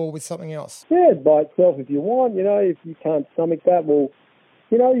itself or with something else? Yeah, by itself if you want. If you can't stomach that, well,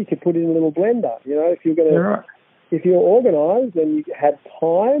 you could put it in a little blender. If you're going to, if you're organised and you have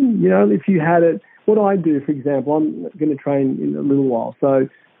time, if you had it. What I do, for example, I'm going to train in a little while. So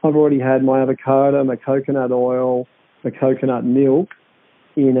I've already had my avocado, my coconut oil, the coconut milk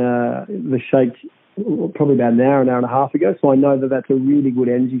in the shake probably about an hour and a half ago. So I know that that's a really good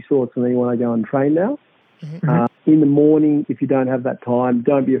energy source for me when I go and train now. In the morning, if you don't have that time,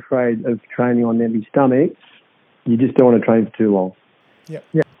 don't be afraid of training on an empty stomach. You just don't want to train for too long. Yeah.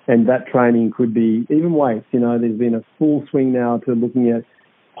 And that training could be even weights. There's been a full swing now to looking at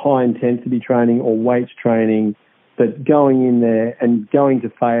high intensity training or weights training, but going in there and going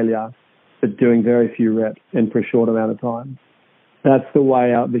to failure, but doing very few reps and for a short amount of time. That's the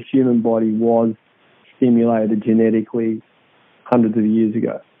way the human body was stimulated genetically hundreds of years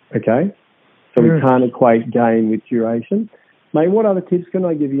ago, okay? So we can't equate gain with duration. Mate, what other tips can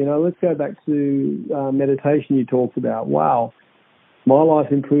I give you? Let's go back to meditation you talked about. Wow, my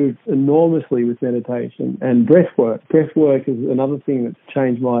life improved enormously with meditation and breath work. Breath work is another thing that's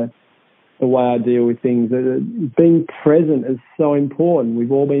changed the way I deal with things. Being present is so important.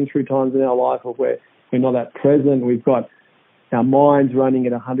 We've all been through times in our life where we're not that present. We've got our minds running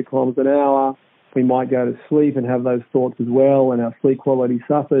at 100 kilometres an hour. We might go to sleep and have those thoughts as well, and our sleep quality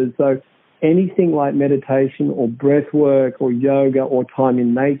suffers. So anything like meditation or breath work or yoga or time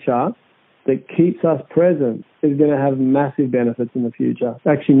in nature that keeps us present is going to have massive benefits in the future.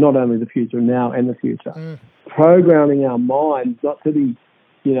 Actually, not only the future, now and the future. Programming our minds not to be,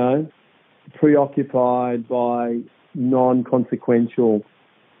 preoccupied by non-consequential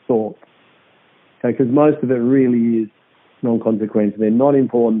thoughts. Okay, because most of it really is non-consequential. They're not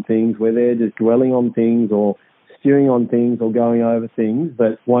important things where they're just dwelling on things or stewing on things or going over things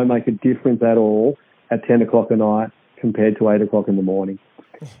that won't make a difference at all at 10 o'clock at night compared to 8 o'clock in the morning.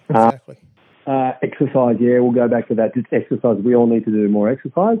 Exactly. Exercise, we'll go back to that. Just exercise. We all need to do more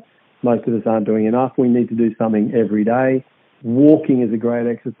exercise. Most of us aren't doing enough. We need to do something every day. Walking is a great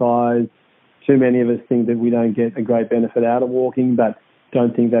exercise. Too many of us think that we don't get a great benefit out of walking, but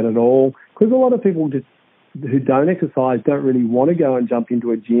don't think that at all. Because a lot of people who don't exercise don't really want to go and jump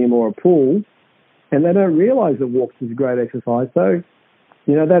into a gym or a pool, and they don't realise that walking is a great exercise. So,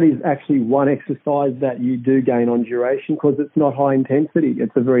 that is actually one exercise that you do gain on duration because it's not high intensity.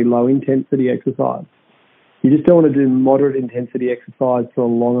 It's a very low intensity exercise. You just don't want to do moderate intensity exercise for a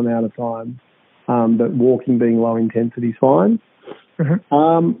long amount of time, but walking being low intensity is fine.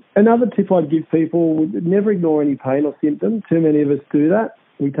 Another tip I'd give people would never ignore any pain or symptoms. Too many of us do that.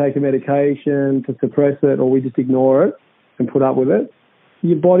 We take a medication to suppress it, or we just ignore it and put up with it.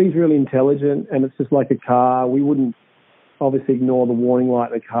 Your body's really intelligent, and it's just like a car. We wouldn't obviously ignore the warning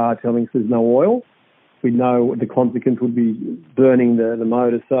light in the car telling us there's no oil. We know the consequence would be burning the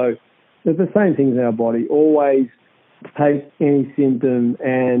motor. So there's the same things in our body. Always take any symptom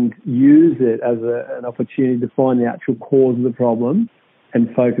and use it as an opportunity to find the actual cause of the problem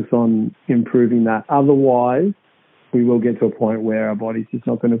and focus on improving that. Otherwise, we will get to a point where our body's just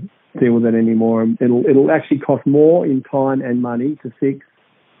not going to deal with it anymore. It'll actually cost more in time and money to fix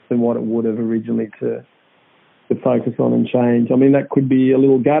than what it would have originally to focus on and change. I mean, that could be a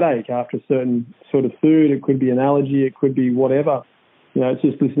little gut ache after a certain sort of food. It could be an allergy. It could be whatever. It's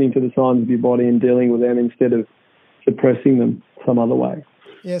just listening to the signs of your body and dealing with them instead of suppressing them some other way.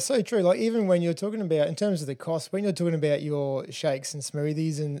 Yeah, so true. Like even when you're talking about, in terms of the cost, when you're talking about your shakes and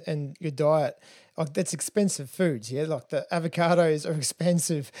smoothies and your diet, like that's expensive foods, yeah? Like the avocados are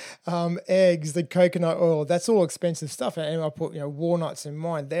expensive, eggs, the coconut oil, that's all expensive stuff. And I put, walnuts in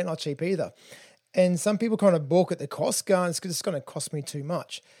mine, they're not cheap either. And some people kind of balk at the cost, going, it's going to cost me too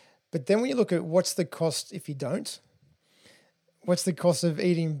much. But then when you look at what's the cost if you don't, what's the cost of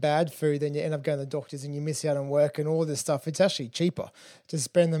eating bad food, then you end up going to the doctors and you miss out on work and all this stuff. It's actually cheaper to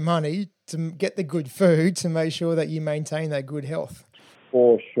spend the money to get the good food to make sure that you maintain that good health.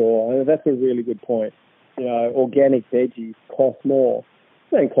 For sure. That's a really good point. Organic veggies cost more.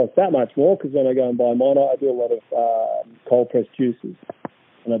 They don't cost that much more because when I go and buy mine, I do a lot of cold-pressed juices.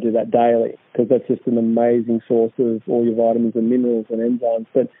 And I do that daily because that's just an amazing source of all your vitamins and minerals and enzymes.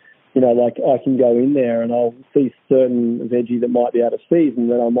 But, like I can go in there and I'll see certain veggie that might be out of season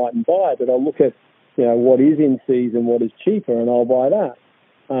that I mightn't buy, but I'll look at, what is in season, what is cheaper, and I'll buy that.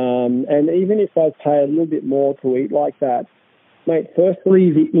 And even if I pay a little bit more to eat like that, mate,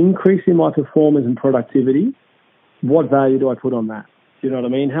 firstly, the increase in my performance and productivity, what value do I put on that? Do you know what I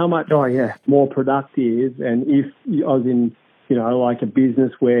mean? How much more productive, and if I was in, like a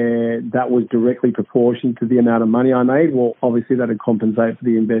business where that was directly proportioned to the amount of money I made, well, obviously that would compensate for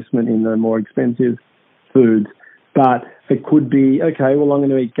the investment in the more expensive foods. But it could be, okay, well, I'm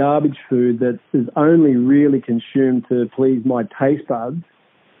going to eat garbage food that is only really consumed to please my taste buds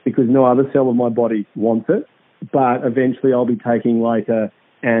because no other cell of my body wants it. But eventually I'll be taking like a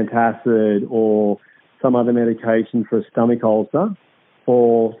antacid or some other medication for a stomach ulcer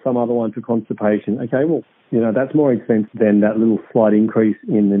or some other one for constipation. Okay, well, that's more expensive than that little slight increase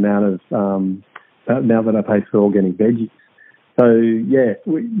in the amount of amount that I pay for organic veggies. So,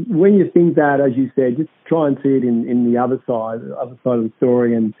 when you think that, as you said, just try and see it in the other side of the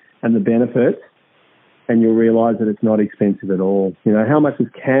story and the benefits, and you'll realise that it's not expensive at all. How much does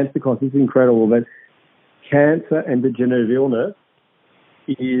cancer cost? It's incredible, but cancer and degenerative illness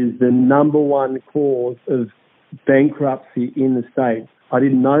is the number one cause of bankruptcy in the States. I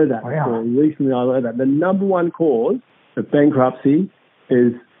didn't know that before. Recently I learned that. The number one cause of bankruptcy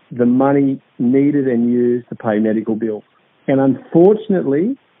is the money needed and used to pay medical bills. And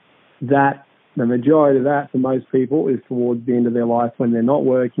unfortunately, that the majority of that for most people is towards the end of their life when they're not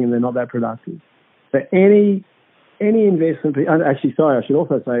working and they're not that productive. So any investment, actually, sorry, I should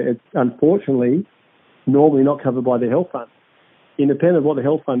also say it's unfortunately normally not covered by the health fund. Independent of what the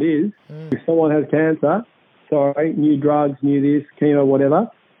health fund is, if someone has cancer, new drugs, new this, chemo, whatever,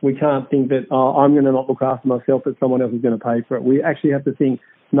 we can't think that, I'm going to not look after myself, that someone else is going to pay for it. We actually have to think,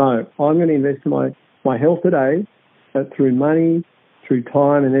 no, I'm going to invest in my health today through money, through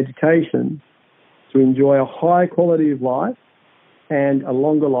time and education to enjoy a high quality of life and a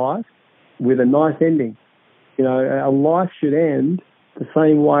longer life with a nice ending. You know, a life should end the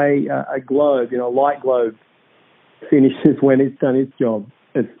same way a globe, a light globe finishes when it's done its job.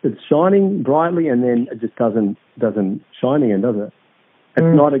 It's shining brightly and then it just doesn't shine again, does it?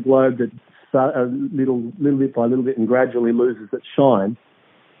 It's not a globe that little bit by little bit and gradually loses its shine.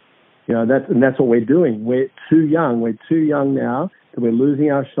 You know, that's what we're doing. We're too young. We're too young now that we're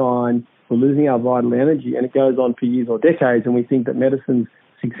losing our shine. We're losing our vital energy, and it goes on for years or decades. And we think that medicine's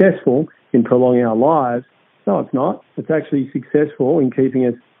successful in prolonging our lives. No, it's not. It's actually successful in keeping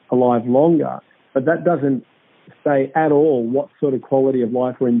us alive longer. But that doesn't say at all what sort of quality of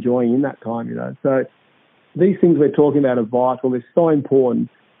life we're enjoying in that time. So these things we're talking about are vital. They're so important.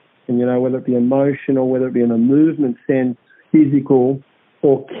 And, whether it be emotional, whether it be in a movement sense, physical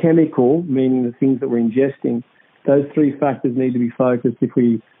or chemical, meaning the things that we're ingesting, those three factors need to be focused if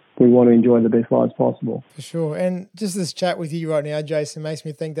we want to enjoy the best lives possible. For sure. And just this chat with you right now, Jason, makes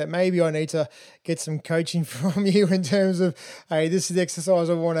me think that maybe I need to get some coaching from you in terms of, hey, this is the exercise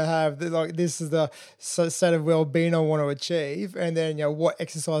I want to have. Like, this is the set of well-being I want to achieve. And then, what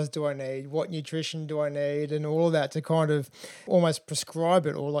exercise do I need? What nutrition do I need? And all of that to kind of almost prescribe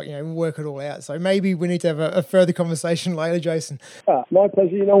it or work it all out. So maybe we need to have a further conversation later, Jason. My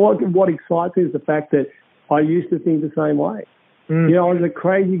pleasure. You know what excites me is the fact that I used to think the same way. I was a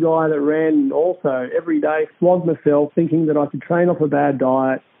crazy guy that ran also every day, flogged myself, thinking that I could train off a bad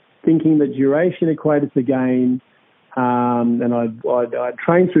diet, thinking that duration equated to gain, and I'd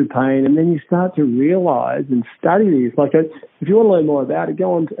train through pain. And then you start to realise and study these. Like, if you want to learn more about it,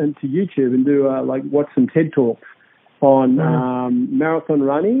 go on to YouTube and do watch some TED Talks on marathon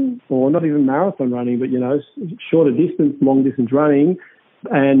running, or not even marathon running, but shorter distance, long distance running.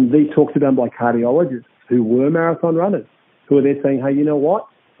 And these talks are done by cardiologists who were marathon runners, who are there saying, hey, you know what?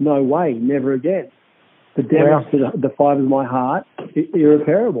 No way, never again. The damage to the fibers of my heart is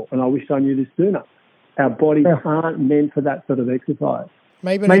irreparable, and I wish I knew this sooner. Our bodies aren't meant for that sort of exercise.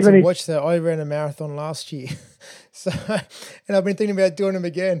 Maybe I need to watch that. I ran a marathon last year, and I've been thinking about doing them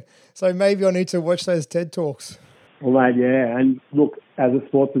again. So maybe I need to watch those TED Talks. Well, mate, yeah. And look, as a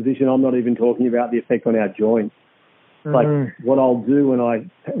sports physician, I'm not even talking about the effect on our joints. Like, what I'll do when I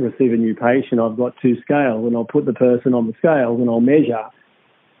receive a new patient, I've got two scales, and I'll put the person on the scales and I'll measure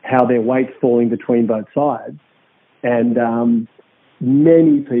how their weight's falling between both sides. And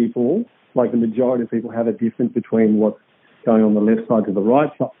many people, like the majority of people, have a difference between what's going on the left side to the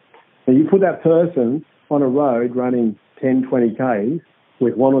right side. So you put that person on a road running 10, 20 Ks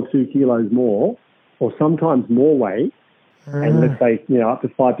with 1 or 2 kilos more, or sometimes more weight, and let's say, up to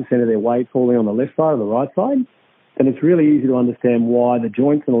 5% of their weight falling on the left side or the right side, then it's really easy to understand why the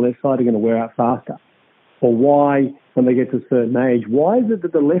joints on the left side are going to wear out faster. Or why, when they get to a certain age, why is it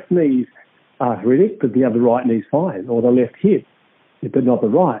that the left knee's arthritic but the other right knee's fine, or the left hip but not the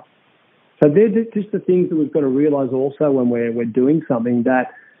right? So they're just the things that we've got to realise also when we're doing something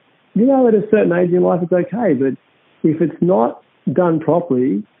that, at a certain age in life it's okay, but if it's not done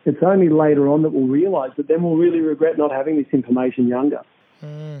properly, it's only later on that we'll realise that then we'll really regret not having this information younger.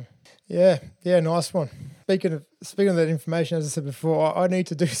 Yeah, nice one. Speaking of that information, as I said before, I need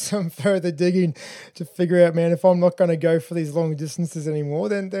to do some further digging to figure out, man, if I'm not going to go for these long distances anymore,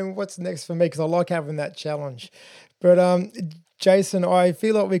 then what's next for me? Because I like having that challenge. But Jason, I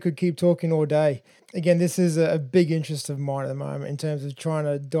feel like we could keep talking all day. Again, this is a big interest of mine at the moment in terms of trying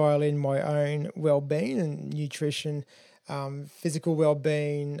to dial in my own well-being and nutrition, physical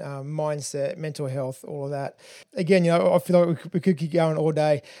well-being, mindset, mental health, all of that. Again, I feel like we could keep going all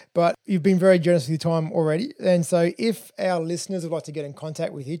day, but you've been very generous with your time already. And so if our listeners would like to get in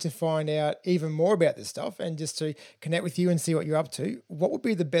contact with you to find out even more about this stuff and just to connect with you and see what you're up to, what would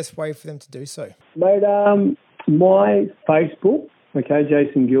be the best way for them to do so? Mate, my Facebook,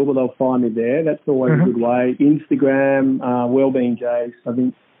 Jason Gilbert, they'll find me there. That's always a good way. Instagram, Wellbeing Jace. I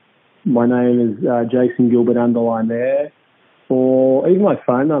think my name is Jason Gilbert _ there. Or even my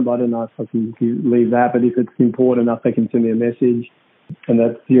phone number, I don't know if I can leave that, but if it's important enough, they can send me a message, and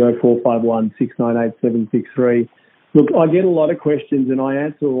that's 0451 698 763. Look, I get a lot of questions, and I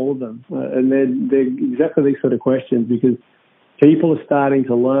answer all of them, and they're exactly these sort of questions because people are starting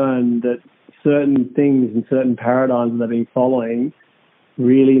to learn that certain things and certain paradigms that they've been following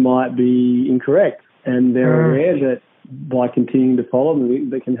really might be incorrect, and they're aware that by continuing to follow them,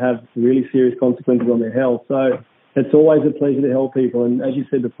 they can have really serious consequences on their health. So it's always a pleasure to help people. And as you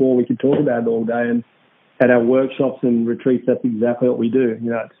said before, we could talk about it all day. And at our workshops and retreats, that's exactly what we do.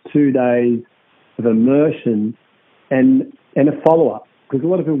 It's 2 days of immersion and a follow-up. Because a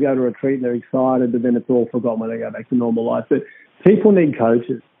lot of people go to a retreat and they're excited, but then it's all forgotten when they go back to normal life. But people need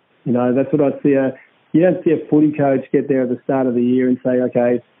coaches. You know, that's what I see. You don't see a footy coach get there at the start of the year and say,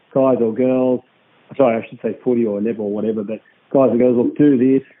 okay, guys or girls, sorry, I should say footy or netball or whatever, but guys or girls, look, do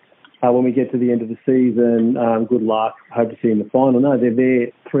this. When we get to the end of the season, good luck. Hope to see you in the final. No, they're there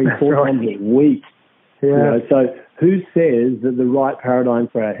 3-4 times a week. Yeah. You know, so who says that the right paradigm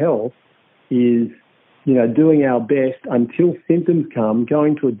for our health is, you know, doing our best until symptoms come,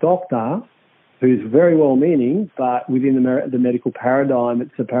 going to a doctor who's very well-meaning, but within the medical paradigm,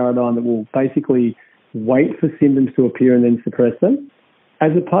 it's a paradigm that will basically wait for symptoms to appear and then suppress them,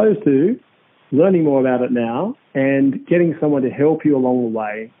 as opposed to learning more about it now and getting someone to help you along the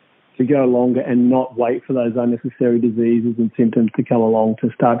way to go longer and not wait for those unnecessary diseases and symptoms to come along to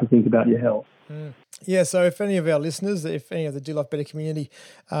start to think about your health. Mm. Yeah, so if any of our listeners, if any of the Do Life Better community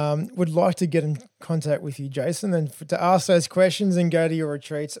would like to get in contact with you, Jason, and to ask those questions and go to your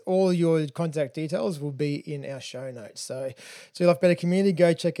retreats, all your contact details will be in our show notes. So Do Life Better community,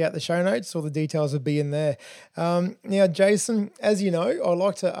 go check out the show notes. All the details will be in there. Now, Jason, as you know, I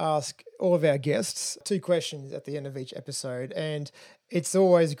like to ask all of our guests 2 questions at the end of each episode, and it's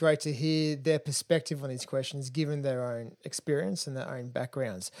always great to hear their perspective on these questions, given their own experience and their own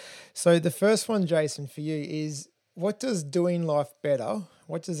backgrounds. So the first one, Jason, for you is, what does doing life better,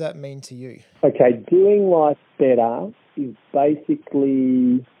 what does that mean to you? Okay, doing life better is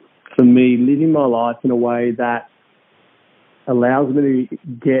basically, for me, living my life in a way that allows me to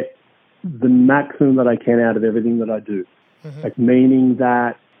get the maximum that I can out of everything that I do. Mm-hmm. Like, meaning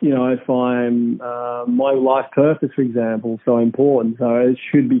that, you know, if I'm, my life purpose, for example, so important, so it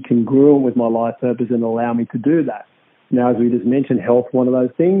should be congruent with my life purpose and allow me to do that. Now, as we just mentioned, health, one of those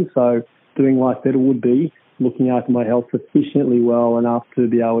things, so doing life better would be looking after my health sufficiently well enough to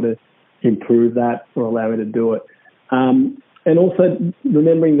be able to improve that or allow me to do it. And also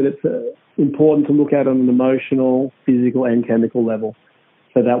remembering that it's important to look at on an emotional, physical and chemical level.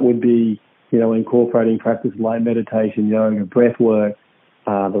 So that would be, you know, incorporating practices like meditation, yoga, breath work,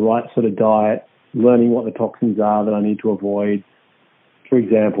 the right sort of diet, learning what the toxins are that I need to avoid. For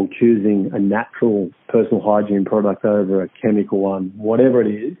example, choosing a natural personal hygiene product over a chemical one, whatever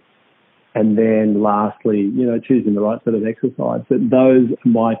it is. And then lastly, you know, choosing the right sort of exercise. But those are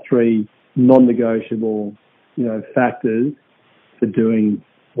my 3 non-negotiable, you know, factors for doing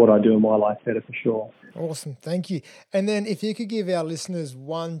what I do in my life better, for sure. Awesome. Thank you. And then if you could give our listeners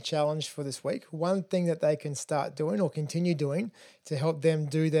one challenge for this week, one thing that they can start doing or continue doing to help them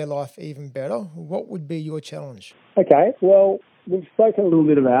do their life even better, what would be your challenge? Okay. Well, we've spoken a little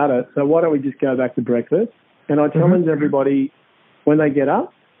bit about it. So why don't we just go back to breakfast? And I challenge everybody when they get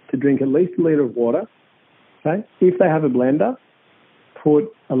up to drink at least a litre of water. Okay. If they have a blender, put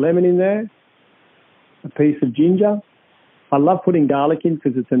a lemon in there, a piece of ginger. I love putting garlic in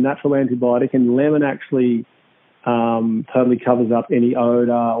because it's a natural antibiotic, and lemon actually totally covers up any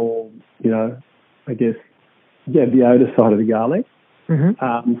odour or, you know, I guess, the odour side of the garlic.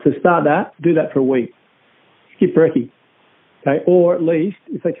 Mm-hmm. So start that, do that for a week. Skip brekkie, okay? Or at least,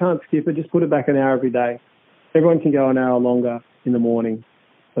 if they can't skip it, just put it back an hour every day. Everyone can go an hour longer in the morning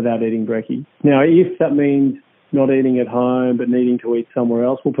without eating brekkie. Now, if that means not eating at home but needing to eat somewhere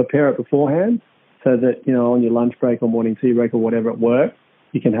else, we'll prepare it beforehand, so that, you know, on your lunch break or morning tea break or whatever at work,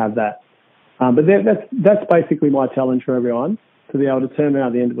 you can have that. But that's basically my challenge for everyone, to be able to turn around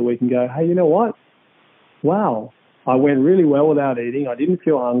at the end of the week and go, hey, you know what? Wow, I went really well without eating. I didn't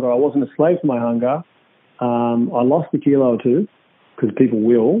feel hunger. I wasn't a slave to my hunger. I lost a kilo or 2, because people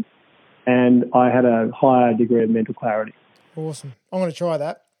will, and I had a higher degree of mental clarity. Awesome. I'm going to try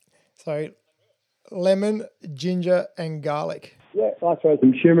that. So lemon, ginger and garlic. Yeah, I throw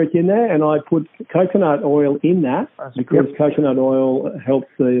some turmeric in there, and I put coconut oil in that because coconut oil helps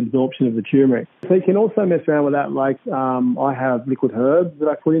the absorption of the turmeric. So you can also mess around with that. Like I have liquid herbs that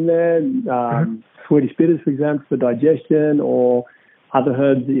I put in there, Swedish bitters, for example, for digestion, or other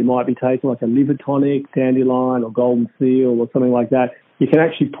herbs that you might be taking, like a liver tonic, dandelion, or golden seal, or something like that. You can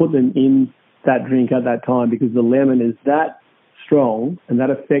actually put them in that drink at that time, because the lemon is that strong and that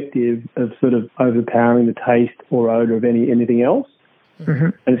effective of sort of overpowering the taste or odour of anything else. Mm-hmm.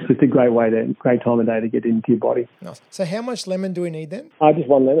 And it's just a great time of day to get into your body. Nice. So how much lemon do we need then? Just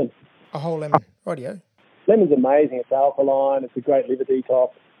 1 lemon. A whole lemon. Rightio. Lemon's amazing. It's alkaline. It's a great liver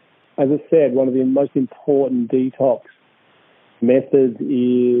detox. As I said, one of the most important detox methods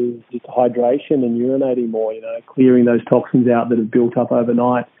is just hydration and urinating more, you know, clearing those toxins out that have built up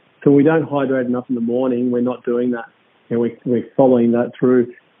overnight. So we don't hydrate enough in the morning. We're not doing that. You know, we're following that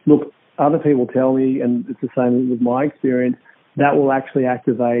through. Look, other people tell me, and it's the same with my experience, that will actually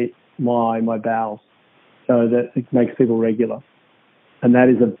activate my bowels, so that it makes people regular. And that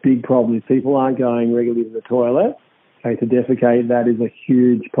is a big problem. If people aren't going regularly to the toilet, to defecate, that is a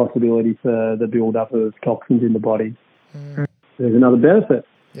huge possibility for the build-up of toxins in the body. There's another benefit.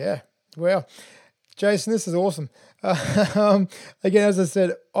 Yeah. Well, Jason, this is awesome. Again, as I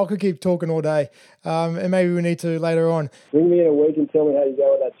said, I could keep talking all day, and maybe we need to later on. Bring me in a week and tell me how you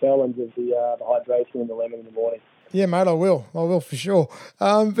go with that challenge of the hydration and the lemon in the morning. Yeah, mate, I will for sure.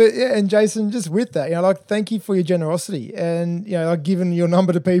 But yeah, and Jason, just with that, thank you for your generosity and, giving your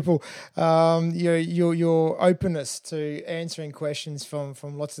number to people, your openness to answering questions from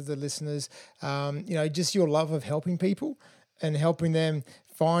lots of the listeners, just your love of helping people and helping them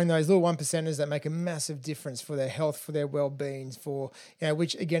find those little 1%ers that make a massive difference for their health, for their well-being, for,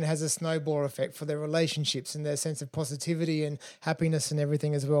 which again has a snowball effect for their relationships and their sense of positivity and happiness and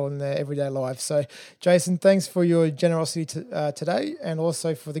everything as well in their everyday life. So, Jason, thanks for your generosity today, and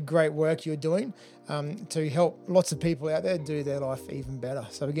also for the great work you're doing to help lots of people out there do their life even better.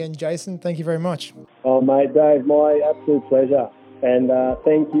 So again, Jason, thank you very much. Oh, mate, Dave, my absolute pleasure. And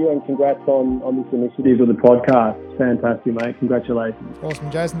thank you, and congrats on this initiative of the podcast. It's fantastic, mate. Congratulations. Awesome,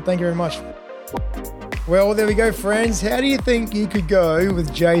 Jason. Thank you very much. Well, there we go, friends. How do you think you could go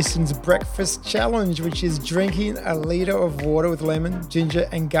with Jason's breakfast challenge, which is drinking a litre of water with lemon, ginger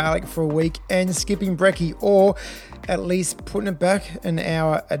and garlic for a week and skipping brekkie, or at least putting it back an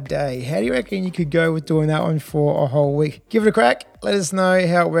hour a day? How do you reckon you could go with doing that one for a whole week? Give it a crack. Let us know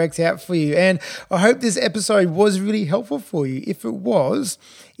how it works out for you. And I hope this episode was really helpful for you. If it was,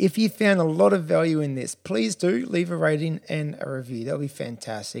 if you found a lot of value in this, please do leave a rating and a review. That'll be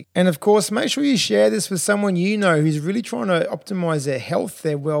fantastic. And of course, make sure you share this with someone you know who's really trying to optimize their health,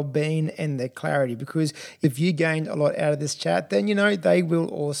 their well-being, and their clarity. Because if you gained a lot out of this chat, then they will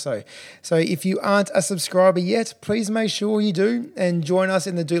also. So if you aren't a subscriber yet, please make sure you do and join us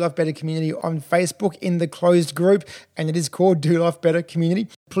in the Do Life Better community on Facebook in the closed group, and it is called Do Life Better Community.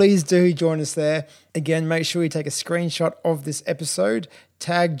 Please do join us there. Again, make sure you take a screenshot of this episode,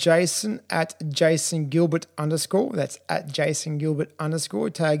 tag Jason at JasonGilbert_. That's at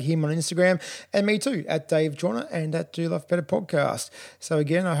JasonGilbert_. Tag him on Instagram, and me too, at Dave Joyner and at Do Life Better Podcast. So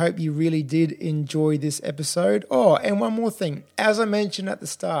again, I hope you really did enjoy this episode. Oh, and one more thing. As I mentioned at the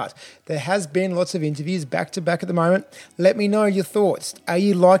start, there has been lots of interviews back to back at the moment. Let me know your thoughts. Are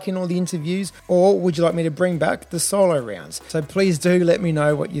you liking all the interviews, or would you like me to bring back the solo rounds? So please do let me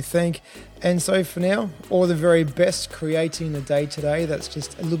know what you think. And so for now, all the very best creating a day today that's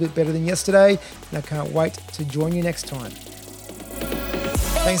just a little bit better than yesterday. And I can't wait to join you next time.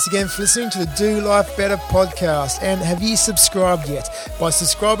 Thanks again for listening to the Do Life Better podcast. And have you subscribed yet? By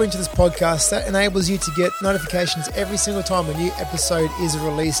subscribing to this podcast, that enables you to get notifications every single time a new episode is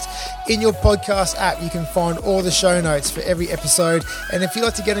released. In your podcast app, you can find all the show notes for every episode. And if you'd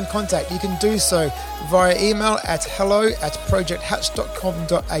like to get in contact, you can do so via email at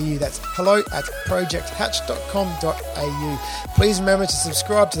hello@projecthatch.com.au. That's hello@projecthatch.com.au. Please remember to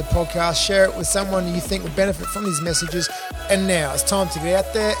subscribe to the podcast, share it with someone you think would benefit from these messages. And now it's time to get out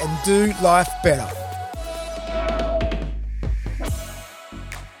there and do life better.